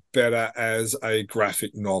worked better as a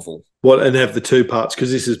graphic novel. And have the 2 parts,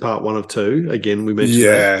 because this is part 1 of 2. Again, we mentioned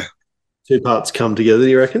that. 2 parts come together, do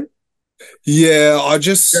you reckon? Yeah,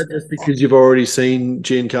 just because you've already seen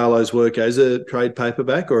Giancarlo's work as a trade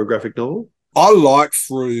paperback or a graphic novel? I like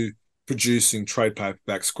Frew producing trade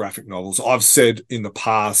paperbacks, graphic novels. I've said in the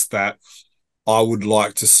past that I would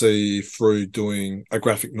like to see Frew doing a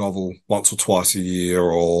graphic novel once or twice a year,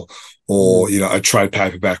 or a trade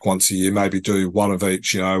paperback once a year. Maybe do one of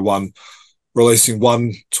each. Releasing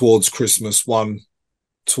one towards Christmas, one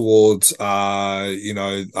towards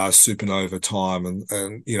Supernova time,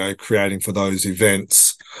 and creating for those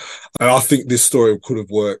events. And I think this story could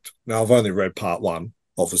have worked. Now I've only read part 1,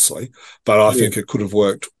 obviously, but I think it could have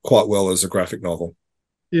worked quite well as a graphic novel.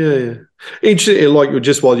 Yeah. Interesting. Like,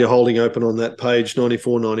 just while you're holding open on that page,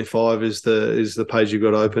 94-95 is the page you've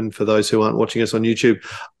got open for those who aren't watching us on YouTube.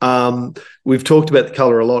 We've talked about the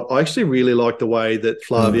colour a lot. I actually really like the way that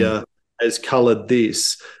Flavia has coloured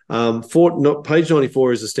this. Page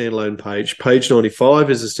 94 is a standalone page. Page 95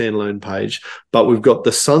 is a standalone page, but we've got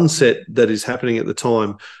the sunset that is happening at the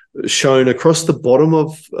time shown across the bottom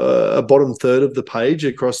of a bottom third of the page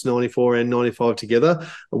across 94 and 95 together,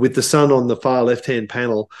 with the sun on the far left-hand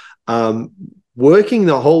panel, working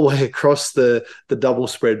the whole way across the double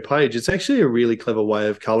spread page. It's actually a really clever way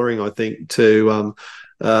of colouring, I think, to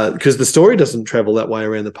because the story doesn't travel that way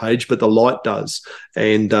around the page, but the light does.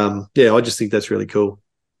 And I just think that's really cool.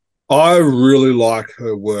 I really like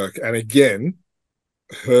her work. And again,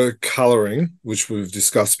 her colouring, which we've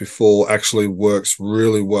discussed before, actually works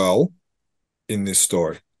really well in this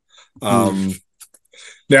story. Now,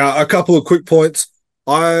 a couple of quick points.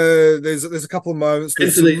 There's a couple of moments.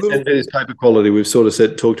 And for this paper quality, we've sort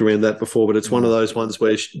of talked around that before, but it's one of those ones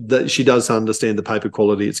where she does understand the paper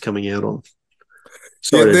quality it's coming out on.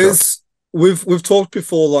 We've talked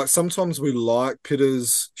before, like sometimes we like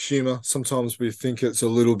Pitter's humour, sometimes we think it's a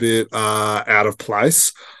little bit out of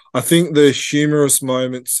place. I think the humorous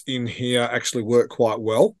moments in here actually work quite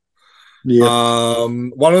well. Yeah.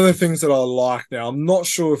 One of the things that I like now, I'm not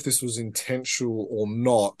sure if this was intentional or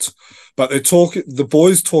not, but the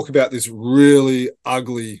boys talk about this really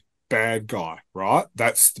ugly bad guy, right?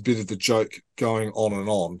 That's the bit of the joke going on and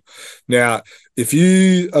on. Now, if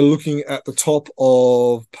you are looking at the top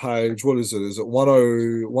of page, what is it? Is it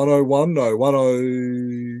 101? No,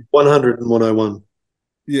 10... 100 and 101.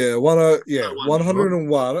 Yeah,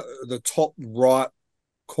 101, the top right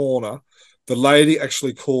corner, the lady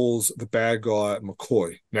actually calls the bad guy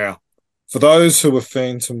McCoy. Now, for those who are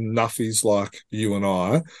Phantom nuffies like you and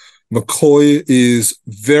I, McCoy is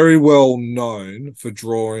very well known for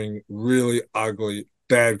drawing really ugly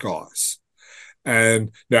bad guys.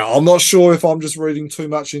 And now I'm not sure if I'm just reading too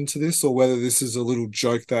much into this or whether this is a little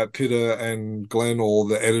joke that Peter and Glenn or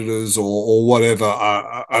the editors or whatever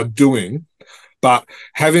are doing. But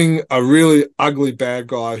having a really ugly bad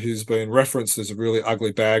guy who's been referenced as a really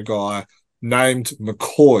ugly bad guy named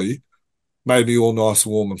McCoy made me all nice,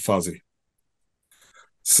 warm and fuzzy.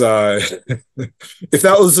 So if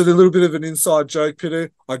that was a little bit of an inside joke,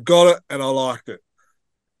 Peter, I got it and I liked it.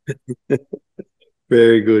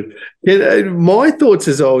 Very good. Yeah, my thoughts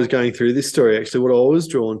as I was going through this story, actually, what I was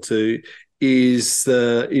drawn to was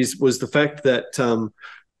the fact that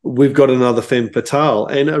we've got another femme fatale,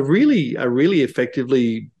 and a really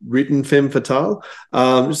effectively written femme fatale.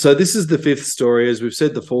 So this is the fifth story. As we've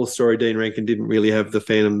said, the fourth story, Dean Rankin didn't really have the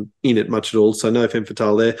Phantom in it much at all, so no femme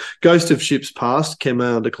fatale there. Ghost of Ships Past,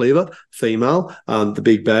 Kemal de Cleaver, female, the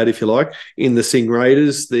big bad, if you like. In the Sing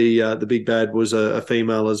Raiders, the big bad was a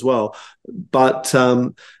female as well. But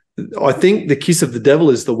I think the Kiss of the Devil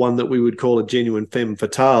is the one that we would call a genuine femme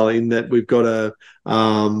fatale, in that we've got a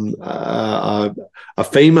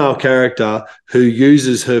female character who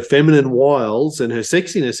uses her feminine wiles and her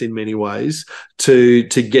sexiness in many ways to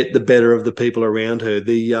get the better of the people around her.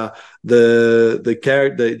 The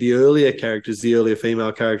earlier characters, the earlier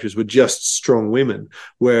female characters, were just strong women,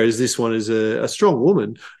 whereas this one is a strong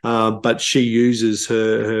woman, but she uses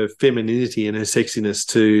her femininity and her sexiness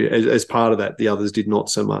as part of that. The others did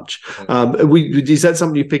not so much. Is that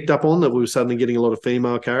something you picked up on, that we were suddenly getting a lot of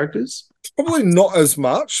female characters? Probably not as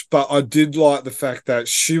much, but I did like the fact that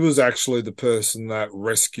she was actually the person that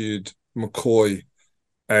rescued McCoy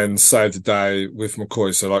and saved the day with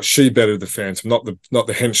McCoy. So, like, she bettered the Phantom, not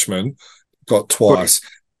the henchman. Got twice.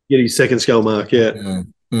 Get his second skull mark, yeah.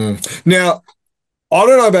 Now, I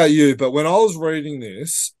don't know about you, but when I was reading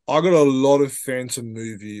this, I got a lot of Phantom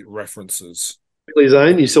movie references. Billy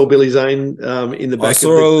Zane, you saw Billy Zane in the back. I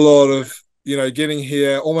saw a lot of,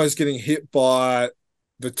 almost getting hit by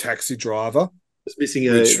the taxi driver. It's missing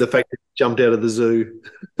the fact that he jumped out of the zoo.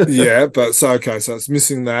 Yeah, but so it's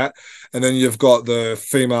missing that. And then you've got the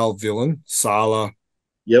female villain, Sala.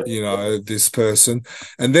 Yep. This person.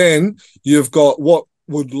 And then you've got what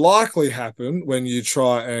would likely happen when you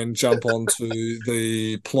try and jump onto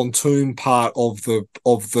the pontoon part of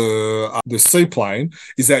the seaplane,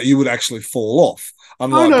 is that you would actually fall off.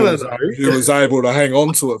 Unlike who was able to hang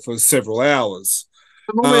on to it for several hours.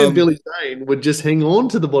 My man Billy Zane would just hang on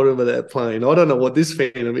to the bottom of that plane. I don't know what this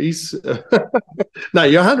Phantom is. No,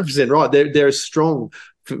 you're 100% right. There are strong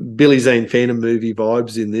Billy Zane Phantom movie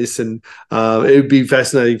vibes in this, and it would be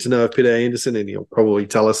fascinating to know if Peter Anderson, and he'll probably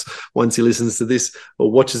tell us once he listens to this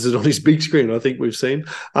or watches it on his big screen, I think we've seen,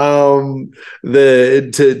 to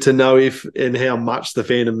know if and how much the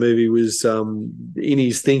Phantom movie was in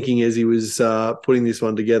his thinking as he was putting this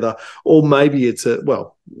one together. Or maybe it's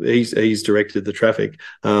he's directed the traffic,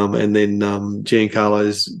 and then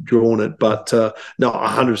Giancarlo's drawn it. But no,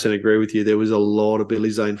 I 100% agree with you. There was a lot of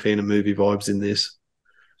Billy Zane Phantom movie vibes in this.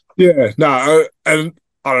 Yeah, no, and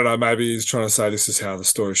I don't know, maybe he's trying to say this is how the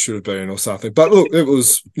story should have been or something. But look, it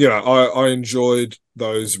was, I enjoyed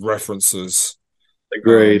those references.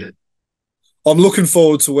 Agreed. I'm looking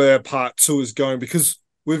forward to where part two is going because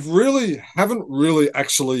we've really haven't really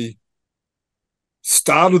actually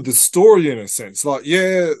started the story in a sense. Like,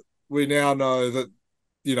 yeah, we now know that,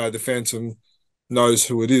 the Phantom knows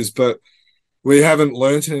who it is, but we haven't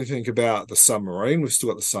learnt anything about the submarine. We've still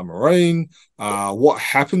got the submarine. What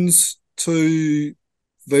happens to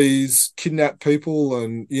these kidnapped people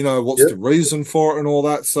and, what's Yep. the reason for it and all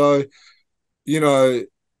that. So, you know,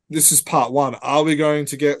 this is part one. Are we going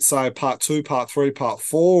to get, say, part two, part three, part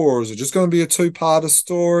four, or is it just going to be a two-parter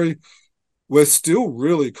story? We're still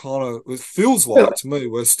really it feels Yeah, like to me,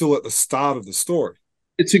 we're still at the start of the story.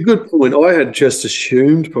 it's a good point. I had just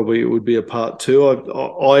assumed probably it would be a part two.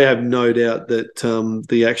 I have no doubt that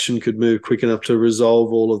the action could move quick enough to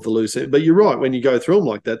resolve all of the loose ends. But you're right, when you go through them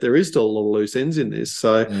like that, there is still a lot of loose ends in this.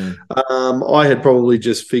 So I had probably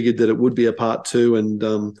just figured that it would be a part two,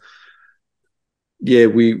 and yeah,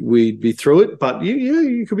 we'd be through it. But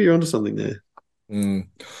you could be onto something there. Mm.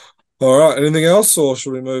 All right. Anything else, or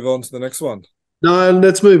should we move on to the next one? No,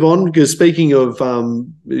 let's move on because speaking of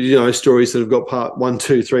stories that have got part one,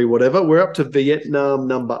 two, three, whatever, we're up to Vietnam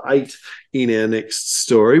number 8 in our next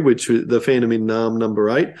story, which was the Phantom in Nam number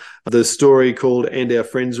 8. The story called "And Our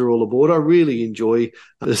Friends Are All Aboard." I really enjoy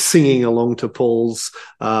singing along to Paul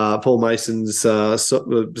Mason's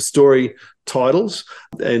story titles,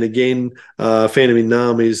 and again, Phantom in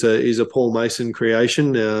Nam is a Paul Mason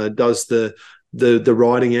creation. Does the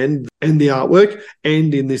writing and the artwork,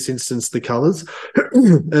 and in this instance the colours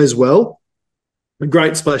as well. A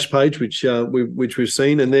great splash page, which we've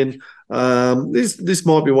seen, and then this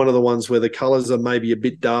might be one of the ones where the colours are maybe a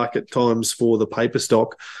bit dark at times for the paper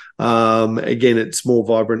stock. Again, it's more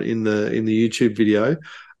vibrant in the YouTube video.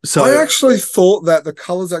 So I actually thought that the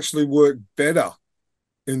colours actually work better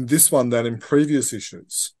in this one than in previous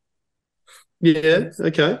issues. yeah,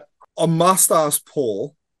 okay. I must ask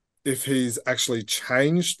Paul if he's actually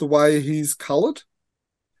changed the way he's coloured.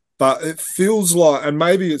 But it feels like, and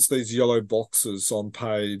maybe it's these yellow boxes on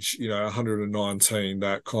page, 119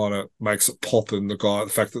 that kind of makes it pop in the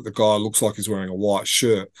fact that the guy looks like he's wearing a white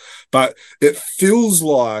shirt. But it feels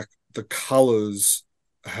like the colours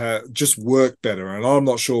just work better. And I'm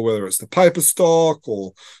not sure whether it's the paper stock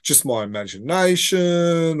or just my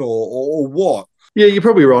imagination or what. Yeah, you're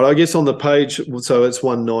probably right. I guess on the page, so it's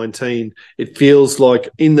 119. It feels like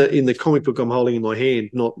in the comic book I'm holding in my hand,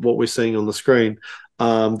 not what we're seeing on the screen,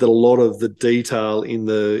 that a lot of the detail in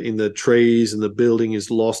the trees and the building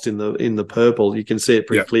is lost in the purple. You can see it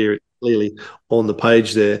pretty clearly on the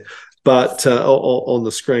page there, but on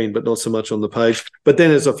the screen, but not so much on the page. But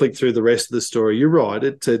then as I flick through the rest of the story, you're right.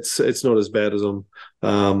 It's not as bad as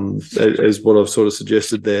as what I've sort of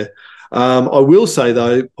suggested there. I will say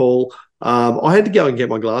though, Paul. I had to go and get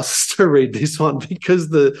my glasses to read this one because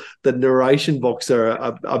the narration box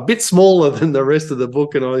are a bit smaller than the rest of the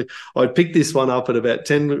book, and I picked this one up at about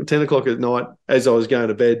 10 o'clock at night as I was going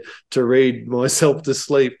to bed to read myself to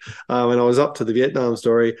sleep, and I was up to the Vietnam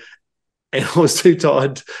story. And I was too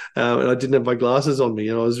tired, and I didn't have my glasses on me,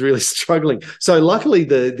 and I was really struggling. So luckily,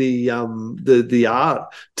 the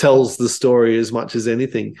art tells the story as much as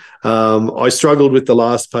anything. I struggled with the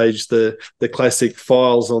last page, the classic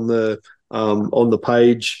files on the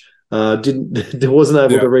page. Wasn't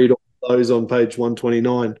able to read all those on page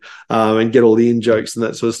 129 and get all the in jokes and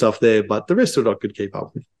that sort of stuff there. But the rest of it I could keep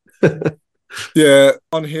up with. Yeah,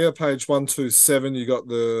 on here, page 127, you got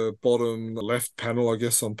the bottom left panel, I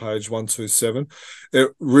guess, on page 127. It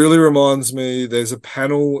really reminds me, there's a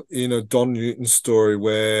panel in a Don Newton story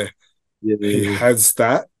where he has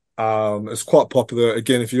that. It's quite popular.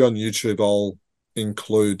 Again, if you're on YouTube, I'll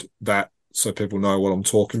include that so people know what I'm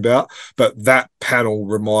talking about. But that panel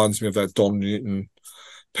reminds me of that Don Newton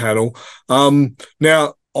panel.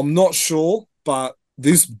 Now, I'm not sure, but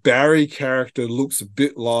this Barry character looks a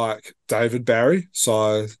bit like David Barry,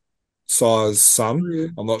 Si's son. Yeah.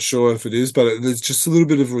 I'm not sure if it is, but there's just a little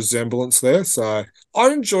bit of resemblance there. So I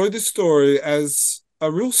enjoy this story as a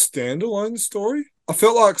real standalone story. I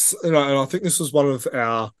felt like, and I think this was one of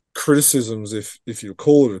our criticisms, if you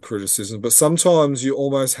call it a criticism, but sometimes you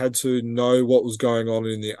almost had to know what was going on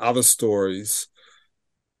in the other stories,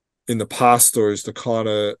 in the past stories, to kind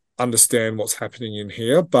of understand what's happening in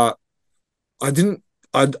here. But I didn't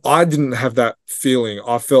have that feeling.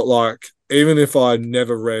 I felt like even if I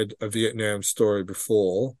never read a Vietnam story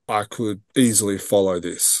before, I could easily follow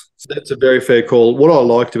this. That's a very fair call. What I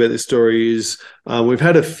liked about this story is we've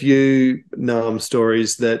had a few NAM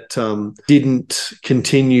stories that didn't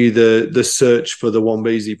continue the search for the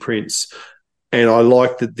Wambezi prince. And I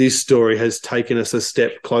like that this story has taken us a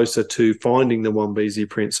step closer to finding the Wambezi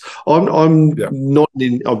prince. I'm not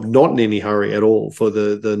in any hurry at all for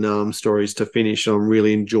the NAM stories to finish. I'm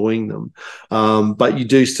really enjoying them, but you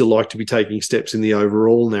do still like to be taking steps in the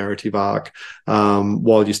overall narrative arc,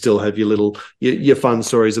 while you still have your fun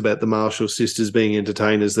stories about the Marshall sisters being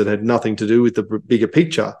entertainers that had nothing to do with the bigger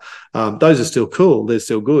picture. Those are still cool. They're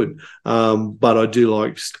still good, but I do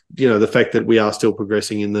like the fact that we are still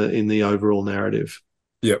progressing in the overall narrative.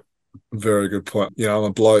 Yep. Very good point. I'm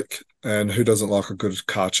a bloke, and who doesn't like a good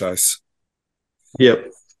car chase?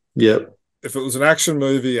 Yep. If it was an action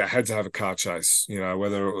movie, it had to have a car chase,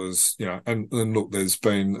 whether it was, and look, there's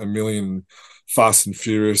been a million Fast and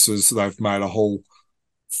Furiouses. They've made a whole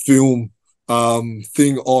film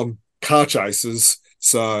thing on car chases.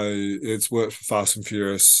 So it's worked for Fast and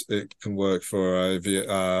Furious. It can work for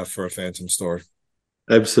a Phantom story.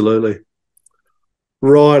 Absolutely.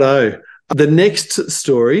 Righto. The next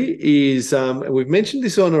story is, we've mentioned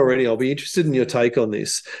this one already. I'll be interested in your take on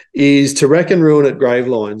this. Is To Rack and Ruin at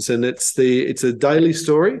Gravelines, and it's a daily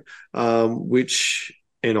story, which,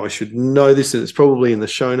 and I should know this, and it's probably in the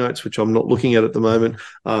show notes, which I'm not looking at the moment,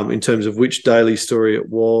 in terms of which daily story it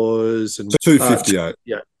was. And 258.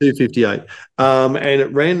 258. And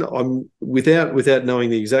it ran. Without knowing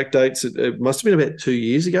the exact dates, it must have been about 2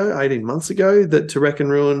 years ago, 18 months ago, that To Rack and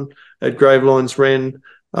Ruin at Gravelines ran.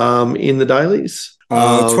 In the dailies,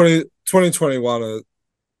 2021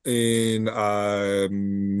 in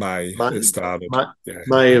May it started.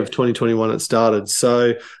 May of 2021 it started.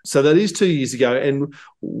 So that is 2 years ago. And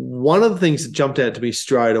one of the things that jumped out to me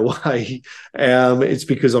straight away, it's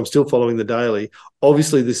because I'm still following the daily.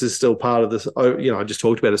 Obviously, this is still part of this. I just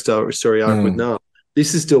talked about a story arc with Nam.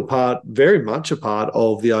 This is still very much a part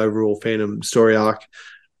of the overall Phantom story arc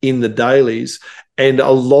in the dailies. And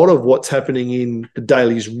a lot of what's happening in the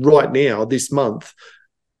dailies right now, this month,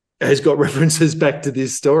 has got references back to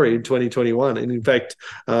this story in 2021, and in fact,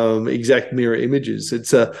 exact mirror images.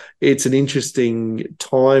 It's an interesting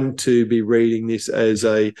time to be reading this as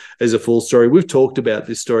a full story. We've talked about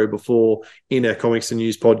this story before in our Comics and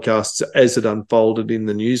News podcasts as it unfolded in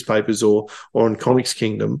the newspapers or on Comics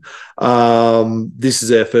Kingdom. This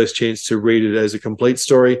is our first chance to read it as a complete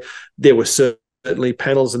story. There were certainly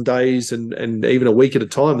panels and days and even a week at a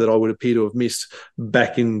time that I would appear to have missed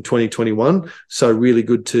back in 2021. So really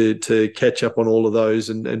good to catch up on all of those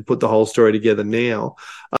and put the whole story together now.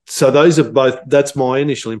 So those are that's my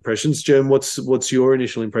initial impressions. Jerm, what's your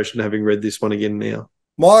initial impression having read this one again now?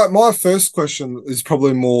 My first question is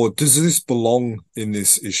probably more, does this belong in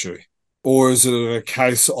this issue? Or is it a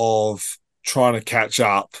case of trying to catch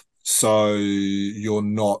up so you're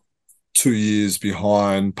not 2 years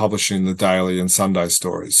behind publishing the daily and Sunday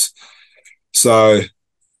stories? So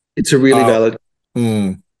it's a really valid.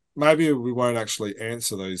 Maybe we won't actually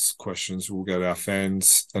answer these questions. We'll get our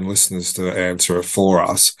fans and listeners to answer it for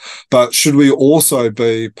us. But should we also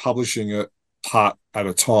be publishing it part at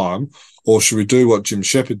a time, or should we do what Jim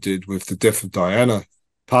Shepard did with the Death of Diana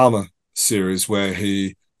Palmer series, where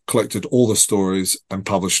he collected all the stories and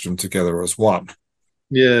published them together as one?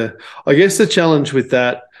 Yeah, I guess the challenge with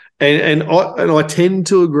that, and I tend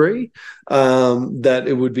to agree that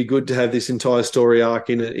it would be good to have this entire story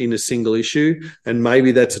arc in a single issue, and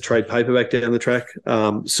maybe that's a trade paperback down the track.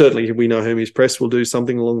 Certainly, we know Hermes Press will do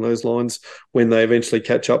something along those lines when they eventually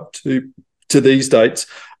catch up to these dates.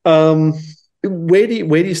 Where do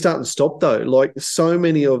you start and stop though? Like, so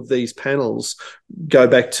many of these panels go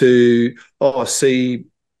back to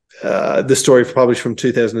the story published from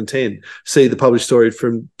 2010. See the published story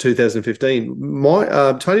from 2015.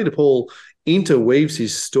 Tony DePaul interweaves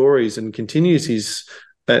his stories and continues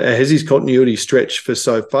has his continuity stretch for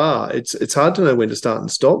so far. It's hard to know when to start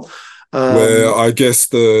and stop. Where I guess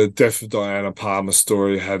the Death of Diana Palmer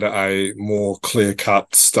story had a more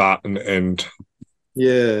clear-cut start and end.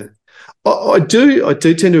 Yeah, I do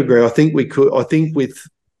tend to agree. I think with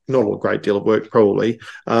not a great deal of work, probably,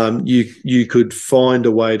 you could find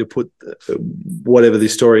a way to put whatever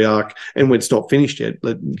this story arc, and when it's not finished yet,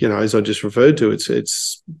 as I just referred to,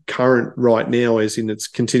 it's current right now, as in it's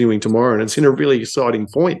continuing tomorrow, and it's in a really exciting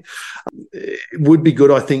point. It would be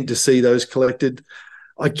good, I think, to see those collected.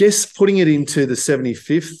 I guess putting it into the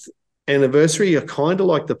 75th anniversary are kind of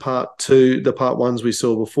like the part ones we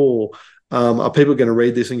saw before. Are people going to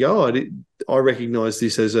read this and go, I recognise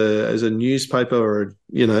this as a newspaper, or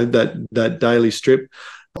that daily strip?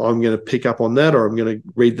 I'm going to pick up on that, or I'm going to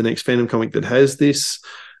read the next Phantom comic that has this.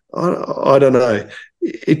 I don't know.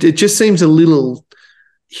 it just seems a little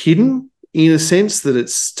hidden in a sense that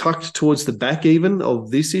it's tucked towards the back even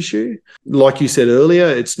of this issue. Like you said earlier,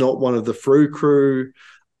 it's not one of the Frew crew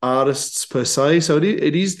artists per se, so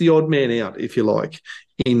it is the odd man out, if you like,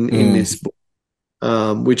 in this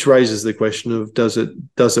book, which raises the question of does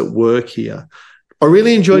it work here? I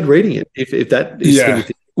really enjoyed reading it. If that is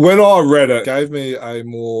anything. When I read it, it gave me a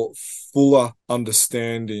more fuller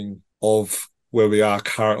understanding of where we are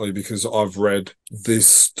currently, because I've read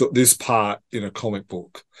this part in a comic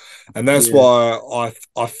book, and that's why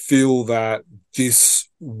I feel that this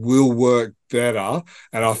will work better,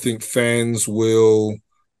 and I think fans will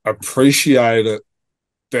appreciate it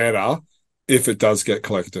better if it does get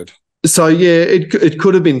collected. So it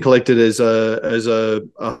could have been collected as a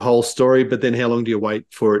whole story, but then how long do you wait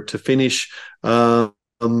for it to finish? As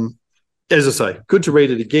I say, good to read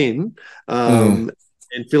it again and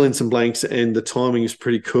fill in some blanks, and the timing is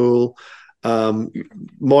pretty cool.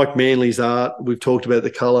 Mike Manley's art, we've talked about the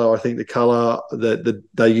colour. I think the colour that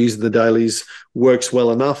they use in the dailies works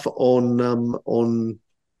well enough on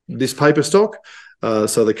this paper stock.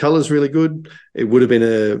 So the colour's really good. It would have been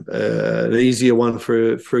an easier one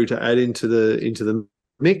for Frew to add into the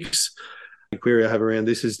mix. The query I have around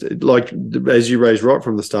this is, like, as you raised right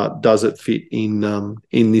from the start, does it fit in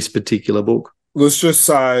this particular book? Let's just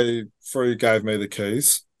say Frew gave me the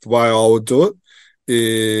keys. The way I would do it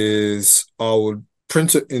is I would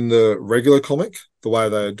print it in the regular comic, the way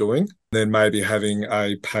they are doing, then maybe having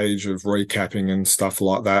a page of recapping and stuff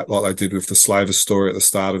like that, like they did with the Slaver story at the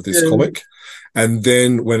start of this comic. And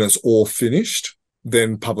then when it's all finished,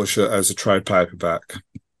 then publish it as a trade paperback.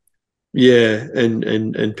 Yeah,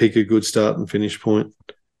 and pick a good start and finish point.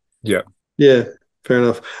 Yeah. Yeah, fair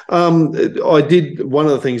enough. I did, one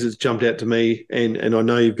of the things that's jumped out to me, and I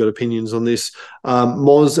know you've got opinions on this,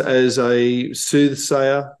 Moz as a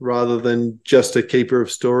soothsayer rather than just a keeper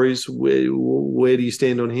of stories. Where do you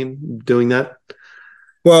stand on him doing that?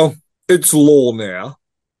 Well, it's law now.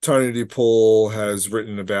 Tony DePaul has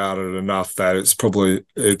written about it enough that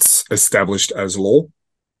it's established as law.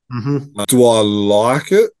 Mm-hmm. Do I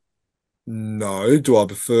like it? No. Do I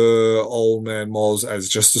prefer Old Man Moz as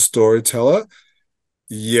just a storyteller?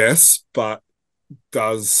 Yes, but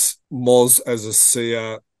does Moz as a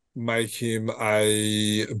seer make him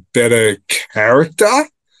a better character?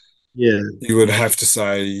 Yeah. You would have to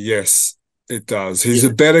say yes, it does. He's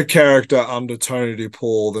a better character under Tony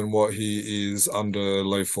DePaul than what he is under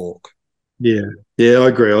Lee Falk. Yeah, I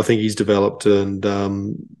agree. I think he's developed, and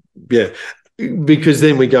because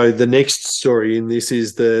then we go, the next story in this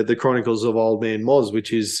is the Chronicles of Old Man Moz,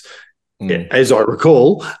 which is, as I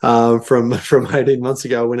recall, from 18 months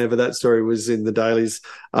ago, whenever that story was in the dailies,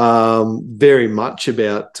 very much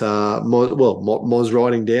about Moz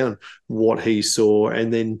writing down what he saw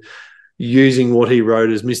and then using what he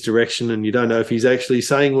wrote as misdirection, and you don't know if he's actually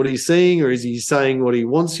saying what he's seeing or is he saying what he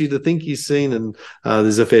wants you to think he's seen, and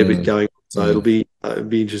there's a fair bit going on. So it'll be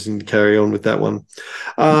interesting to carry on with that one.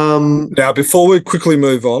 Now, before we quickly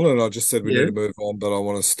move on, and I just said we need to move on, but I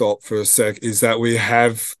want to stop for a sec, is that we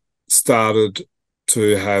have started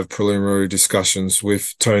to have preliminary discussions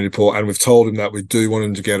with Tony DePaul, and we've told him that we do want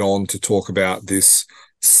him to get on to talk about this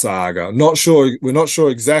saga. We're not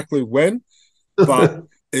sure exactly when, but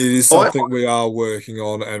it is something we are working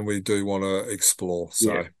on and we do want to explore.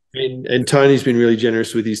 So. Yeah. And Tony's been really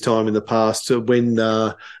generous with his time in the past. When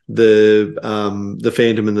the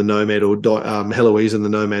Phantom and the Nomad, or Heloise and the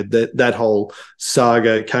Nomad, that whole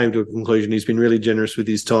saga came to a conclusion, he's been really generous with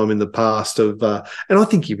his time in the past and I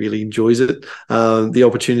think he really enjoys it. The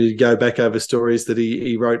opportunity to go back over stories that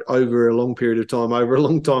he wrote over a long period of time, over a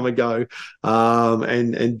long time ago,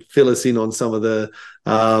 and fill us in on some of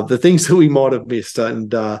the things that we might have missed.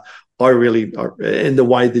 And and the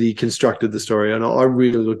way that he constructed the story, and I'm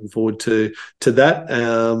really looking forward to that,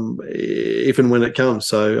 if and when it comes.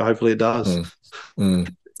 So hopefully it does.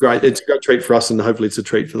 Great, it's a great treat for us, and hopefully it's a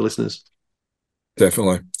treat for the listeners.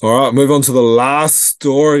 Definitely. All right, move on to the last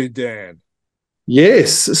story, Dan.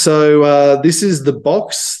 Yes, so this is The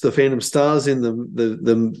Box. The Phantom stars in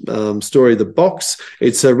the story The Box.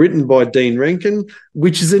 It's written by Dean Rankin,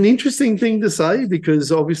 which is an interesting thing to say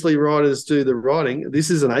because obviously writers do the writing. This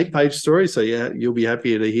is an 8-page story, so you'll be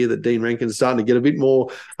happy to hear that Dean Rankin's starting to get a bit more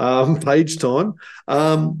page time.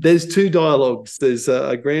 There's 2 dialogues. There's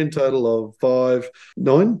a grand total of 5,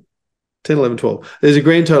 9, 10, 11, 12. There's a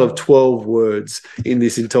grand total of 12 words in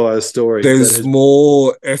this entire story. There's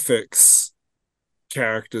more FX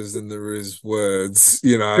characters than there is words,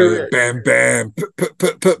 bam, bam,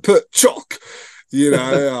 chalk,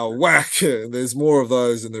 whack. There's more of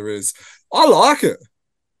those than there is. I like it.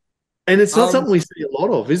 And it's not something we see a lot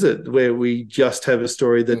of, is it? Where we just have a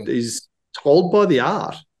story that is told by the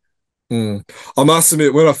art. I must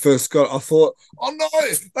admit, when I first got it, I thought, "Oh no,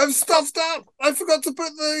 they've stuffed up! I forgot to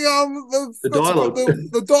put The dialogue.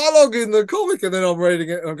 The dialogue in the comic." And then I'm reading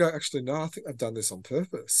it, and I'm going, "Actually, no, I think I've done this on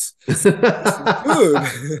purpose." Good.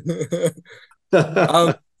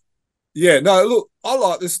 Yeah, no, look, I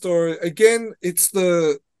like this story. Again,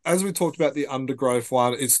 as we talked about the Undergrowth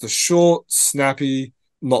one, it's the short, snappy,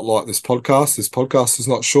 not like this podcast. This podcast is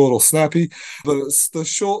not short or snappy, but it's the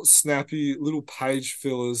short, snappy little page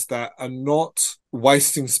fillers that are not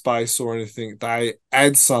wasting space or anything. They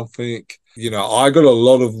add something. I got a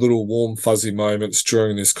lot of little warm, fuzzy moments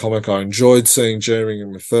during this comic. I enjoyed seeing Jeremy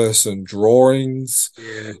McPherson drawings.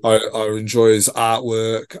 Yeah. I enjoy his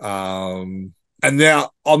artwork. And now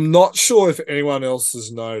I'm not sure if anyone else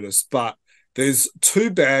has noticed, but there's two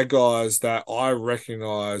bad guys that I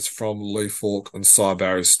recognize from Lee Falk and Cy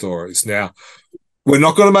Barry's stories. Now, we're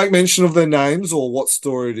not going to make mention of their names or what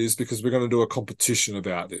story it is because we're going to do a competition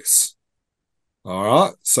about this. All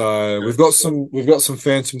right. So we've got some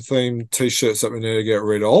Phantom themed t-shirts that we need to get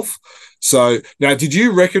rid of. So now, did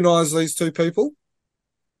you recognize these two people?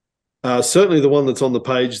 Certainly the one that's on the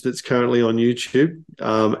page that's currently on YouTube.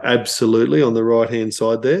 Absolutely on the right-hand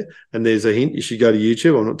side there. And there's a hint. You should go to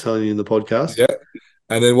YouTube. I'm not telling you in the podcast. Yeah.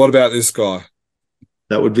 And then what about this guy?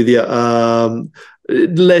 That would be the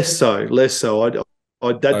less so.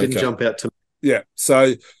 That didn't jump out to me. Yeah.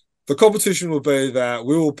 So the competition will be that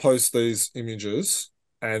we will post these images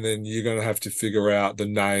and then you're going to have to figure out the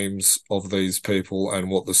names of these people and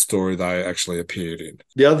what the story they actually appeared in.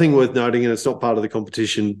 The other thing worth noting, and it's not part of the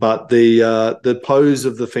competition, but the pose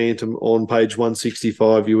of the Phantom on page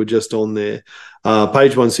 165, you were just on there,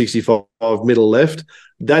 page 165, middle left,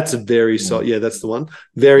 that's a very that's the one.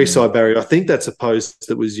 Very Cy Barry. I think that's a pose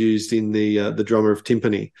that was used in the Drummer of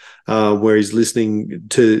Timpani, where he's listening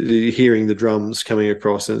to hearing the drums coming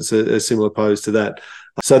across, and it's a similar pose to that.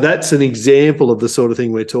 So that's an example of the sort of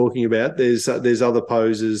thing we're talking about. There's other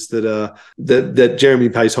poses that Jeremy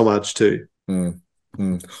pays homage to.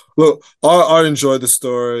 Look, I enjoy the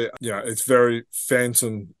story. It's very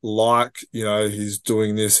Phantom-like. He's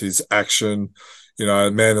doing this, his action.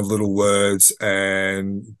 Man of little words,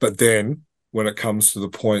 but then when it comes to the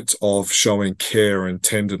point of showing care and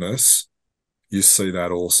tenderness, you see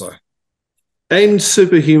that also. And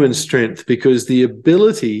superhuman strength, because the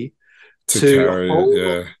ability to carry hold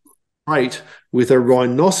it, crate with a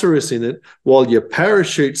rhinoceros in it while your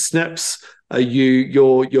parachute snaps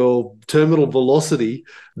your terminal velocity,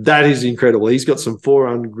 that is incredible. He's got some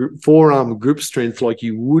forearm grip strength like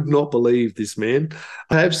you would not believe, this man.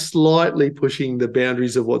 Perhaps slightly pushing the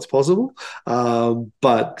boundaries of what's possible,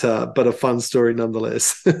 but a fun story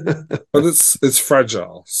nonetheless. But it's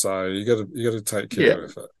fragile, so you got to take care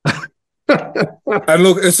of it. And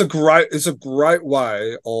look, it's a great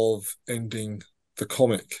way of ending the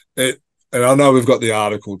comic. And I know we've got the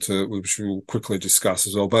article which we'll quickly discuss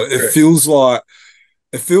as well, but it feels like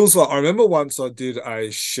I remember once I did a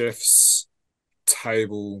chef's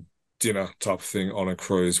table dinner type of thing on a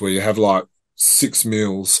cruise where you have like 6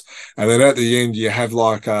 meals, and then at the end you have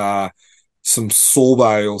like some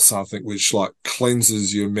sorbet or something which like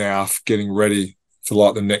cleanses your mouth, getting ready for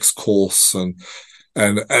like the next course, and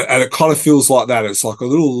it kind of feels like that. It's like a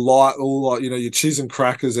little light, all like, your cheese and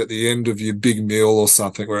crackers at the end of your big meal or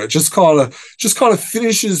something, where it just kind of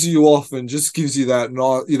finishes you off and just gives you that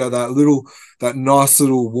that nice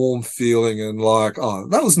little warm feeling, and like, oh,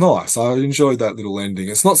 that was nice. I enjoyed that little ending.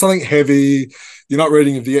 It's not something heavy. You're not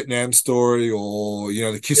reading a Vietnam story or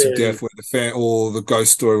the Kiss of Death or the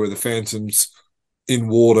ghost story where the Phantom's in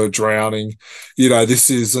water drowning. This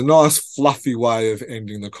is a nice fluffy way of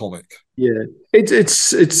ending the comic. Yeah,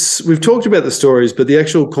 it's we've talked about the stories, but the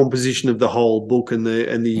actual composition of the whole book and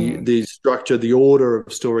the structure, the order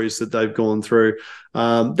of stories that they've gone through,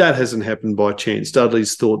 that hasn't happened by chance.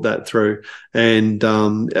 Dudley's thought that through, and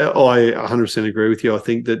I 100% agree with you. I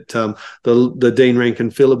think that the Dean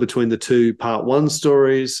Rankin filler between the two Part 1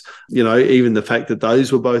 stories, even the fact that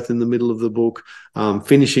those were both in the middle of the book,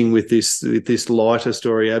 finishing with this lighter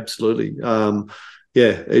story, absolutely.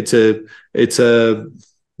 It's a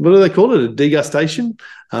what do they call it? A degustation?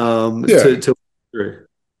 So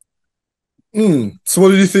what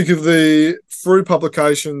did you think of the Frew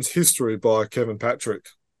Publications History by Kevin Patrick?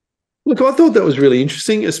 Look, I thought that was really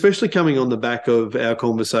interesting, especially coming on the back of our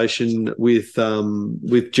conversation with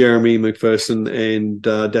Jeremy McPherson and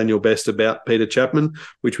Daniel Best about Peter Chapman,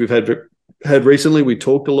 which we've had recently. We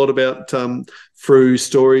talked a lot about Frew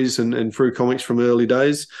stories and Frew comics from early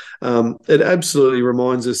days. It absolutely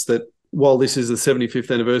reminds us that while this is the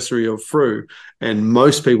 75th anniversary of Frew, and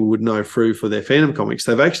most people would know Frew for their Phantom comics,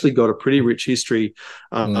 they've actually got a pretty rich history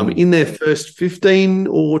in their first 15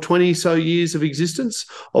 or 20 so years of existence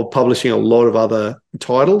of publishing a lot of other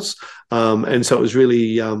titles. And so it was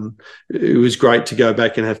really, it was great to go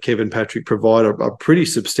back and have Kevin Patrick provide a pretty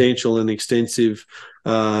substantial and extensive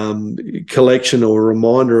collection or a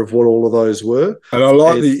reminder of what all of those were. And I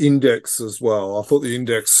like the index as well. I thought the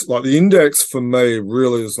index for me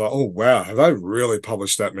really was like, oh wow, have they really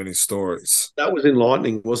published that many stories? That was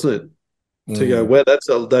enlightening, wasn't it? To go, well, that's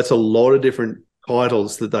a lot of different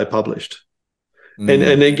titles that they published.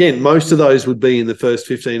 And again, most of those would be in the first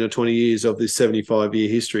 15 or 20 years of this 75-year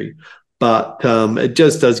history. But it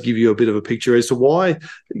just does give you a bit of a picture as to why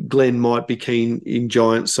Glenn might be keen in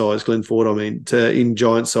giant size, Glenn Ford, in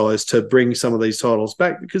giant size to bring some of these titles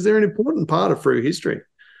back, because they're an important part of Frew history.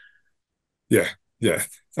 Yeah.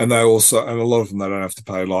 And a lot of them, they don't have to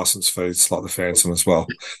pay license fees like the Phantom as well.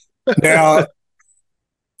 Now,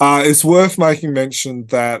 it's worth making mention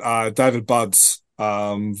that David Budds,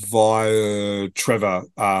 via Trevor,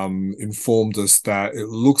 informed us that it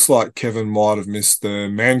looks like Kevin might have missed the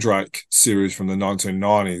Mandrake series from the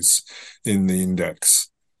 1990s in the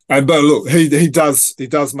index. But look, he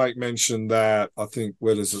does make mention that, I think,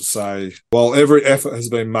 where does it say? While every effort has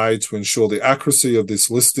been made to ensure the accuracy of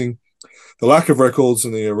this listing, the lack of records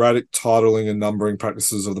and the erratic titling and numbering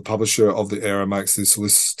practices of the publisher of the era makes this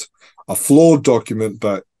list a flawed document,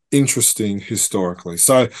 but interesting historically.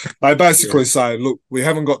 So they basically say, look, we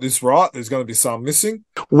haven't got this right. There's going to be some missing.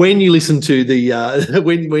 When you listen to the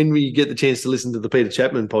when we get the chance to listen to the Peter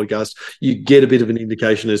Chapman podcast, you get a bit of an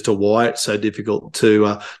indication as to why it's so difficult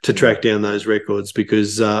to track down those records,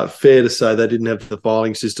 because fair to say they didn't have the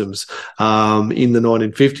filing systems in the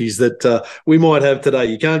 1950s that we might have today.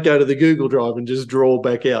 You can't go to the Google Drive and just draw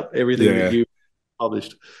back out everything that you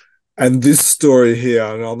published. And this story here,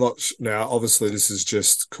 and I'm not now, obviously this is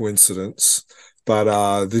just coincidence,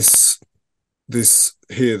 but this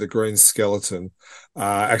here, the green skeleton,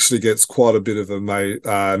 actually gets quite a bit of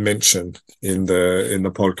a mention in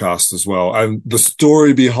the podcast as well. And the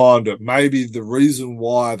story behind it, maybe the reason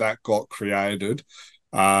why that got created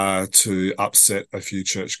to upset a few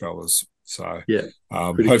churchgoers. So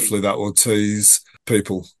hopefully that will tease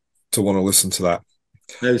people to want to listen to that.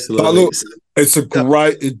 Absolutely. But look, it's a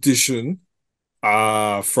great addition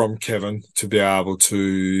from Kevin to be able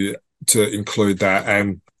to include that,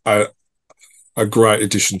 and a great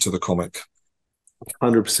addition to the comic.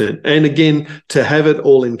 100%. And again, to have it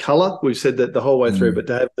all in colour, we've said that the whole way through, but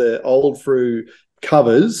to have the old Frew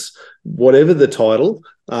covers, whatever the title,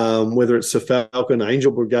 whether it's the Falcon,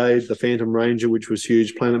 Angel Brigade, the Phantom Ranger, which was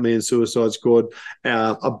huge, Planet Man, Suicide Squad,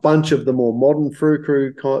 a bunch of the more modern Frew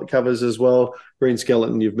crew covers as well, Green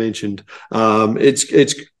Skeleton you've mentioned. I'm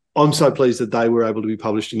so pleased that they were able to be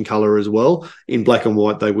published in colour as well. In black and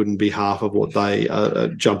white, they wouldn't be half of what they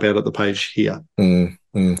jump out at the page here.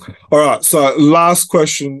 All right, so last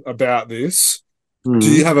question about this.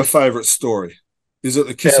 Do you have a favourite story? Is it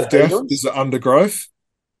The Kiss of Death? Is it Undergrowth?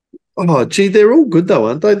 Oh, gee, they're all good though,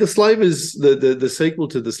 aren't they? The Slavers, the sequel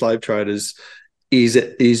to the Slave Traders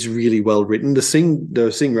is really well written. The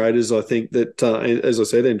Sing Raiders, I think that, as I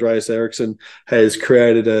said, Andreas Eriksson has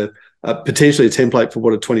created potentially a template for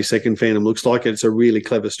what a 22nd Phantom looks like. It's a really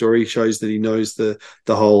clever story. Shows that he knows the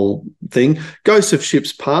whole thing. Ghosts of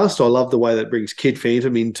Ships Past, I love the way that brings Kid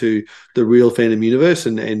Phantom into the real Phantom universe,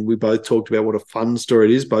 and we both talked about what a fun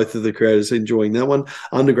story it is, both of the creators enjoying that one.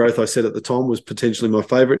 Undergrowth, I said at the time, was potentially my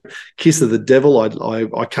favourite. Kiss of the Devil,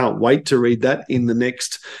 I can't wait to read that in the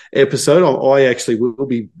next episode. I actually will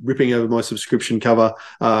be ripping over my subscription cover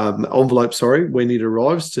envelope, when it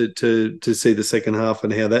arrives, to see the second half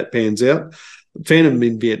and how that pans out. Phantom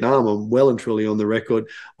in Vietnam, I'm well and truly on the record.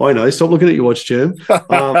 I know, stop looking at your watch, Germ.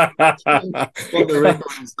 On the record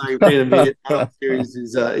and saying Phantom Vietnam series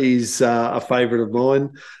is a favourite of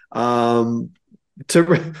mine.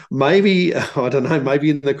 Maybe, I don't know, maybe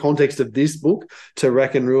in the context of this book, To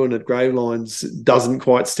Rack and Ruin at Gravelines doesn't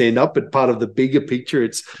quite stand up, but part of the bigger picture,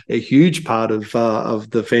 it's a huge part of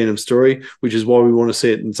the Phantom story, which is why we want to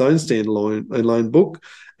see it in its own standalone book.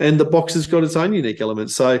 And the box has got its own unique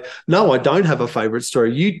elements. So, no, I don't have a favourite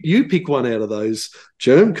story. You pick one out of those,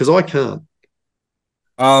 Germ, because I can't.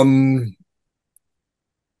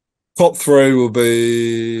 Top three will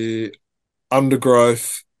be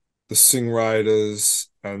Undergrowth, the Sing Raiders,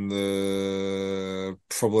 and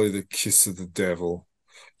probably the Kiss of the Devil.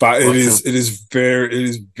 But it is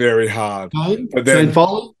very hard. Okay. But then,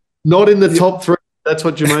 Foley, not in the top three. That's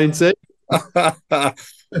what Jermaine said.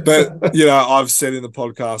 But I've said in the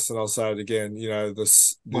podcast, and I'll say it again,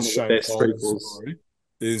 this Shane Coleman story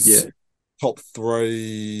is top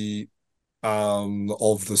 3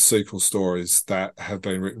 of the sequel stories that have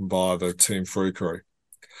been written by the Team Frew crew.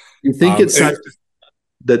 You think it's safe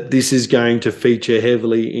that this is going to feature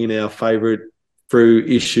heavily in our favourite Frew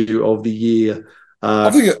issue of the year?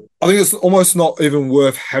 I think it's almost not even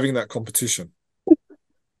worth having that competition,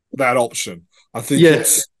 that option. I think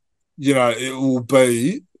it's, it will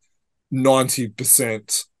be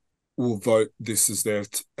 90% will vote this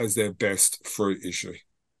as their best Frew issue.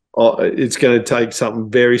 Oh, it's going to take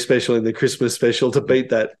something very special in the Christmas special to beat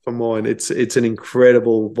that for mine. It's an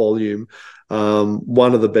incredible volume.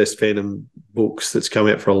 One of the best Phantom books that's come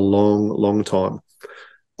out for a long, long time.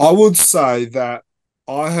 I would say that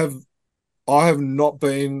I have not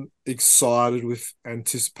been excited with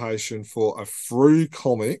anticipation for a Frew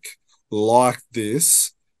comic like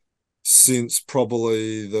this since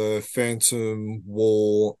probably the Phantom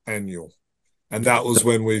War annual. And that was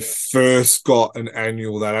when we first got an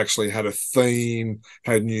annual that actually had a theme,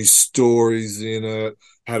 had new stories in it,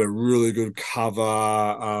 had a really good cover,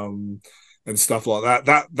 and stuff like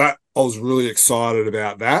that. That I was really excited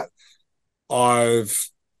about that. I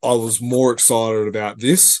was more excited about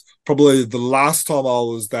this. Probably the last time I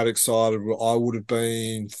was that excited, I would have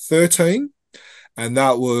been 13. And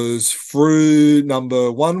that was Frew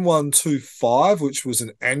number 1125, which was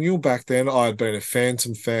an annual back then. I had been a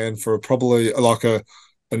Phantom fan for probably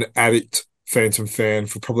an addict Phantom fan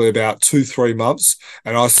for probably about 2-3 months.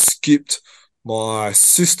 And I skipped my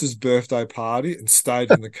sister's birthday party and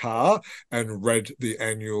stayed in the car and read the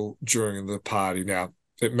annual during the party. Now,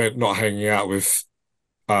 it meant not hanging out with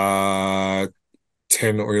 10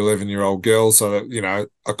 or 11-year-old girls, so that,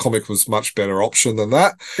 a comic was much better option than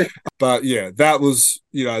that. But yeah, that was,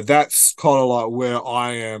 that's kind of like where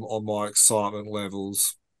I am on my excitement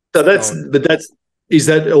levels. So is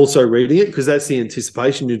that also reading it? Because that's the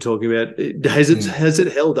anticipation you're talking about. Has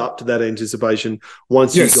it held up to that anticipation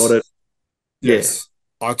once you got it? Yes.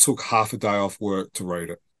 Yeah. I took half a day off work to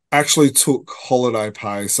read it. Actually took holiday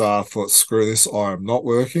pay, so I thought, screw this, I am not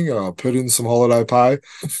working. And I put in some holiday pay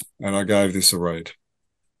and I gave this a read.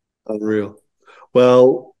 Unreal.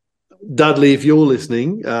 Well, Dudley, if you're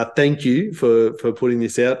listening, thank you for putting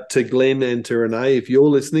this out. To Glenn and to Renee, if you're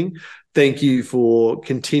listening, thank you for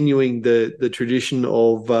continuing the tradition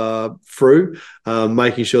of Frew,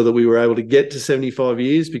 making sure that we were able to get to 75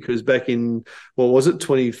 years, because back in,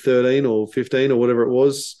 2013 or 15 or whatever it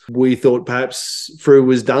was, we thought perhaps Frew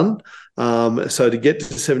was done. So to get to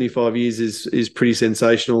 75 years is pretty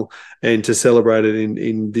sensational, and to celebrate it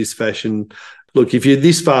in this fashion. Look, if you're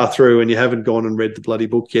this far through and you haven't gone and read the bloody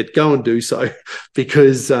book yet, go and do so,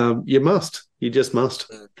 because you must. You just must.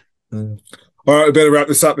 All right, we better wrap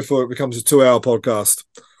this up before it becomes a 2-hour podcast.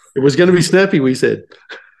 It was going to be snappy, we said.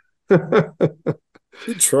 Good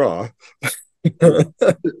try.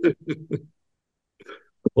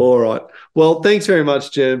 All right. Well, thanks very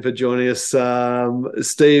much, Jen, for joining us.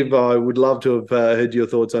 Steve, I would love to have heard your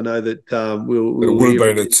thoughts. I know that it would have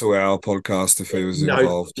been a 2-hour podcast if he was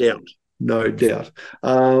involved. No doubt.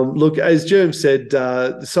 Look, as Jerm said,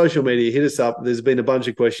 social media, hit us up. There's been a bunch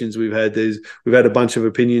of questions we've had. We've had a bunch of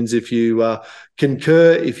opinions. If you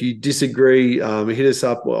concur, if you disagree, hit us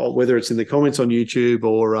up, whether it's in the comments on YouTube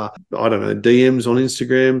or, DMs on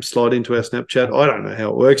Instagram, slide into our Snapchat. I don't know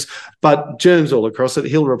how it works, but Jerm's all across it.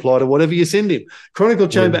 He'll reply to whatever you send him.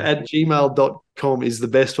 chroniclechamber@gmail.com is the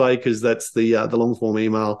best way, because that's the long form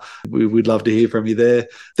email. We'd love to hear from you there.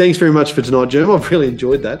 Thanks very much for tonight, Jerm. I've really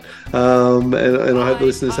enjoyed that. And I hope the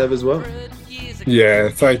listeners have as well. Yeah,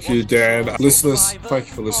 thank you, Dan. Listeners, thank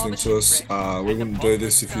you for listening to us. We wouldn't do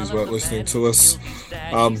this if you weren't listening to us.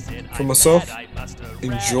 For myself,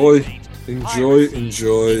 enjoy.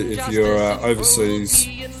 If you're an overseas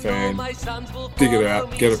fan, dig it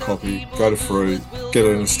out, get a copy, go to Frew, get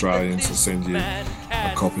an Australian to send you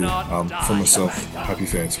a copy. For myself, happy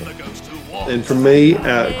fans. And from me,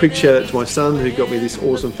 a quick shout out to my son who got me this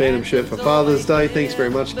awesome Phantom shirt for Father's Day. Thanks very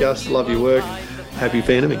much, Gus. Love your work. Happy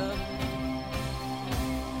Phantoming.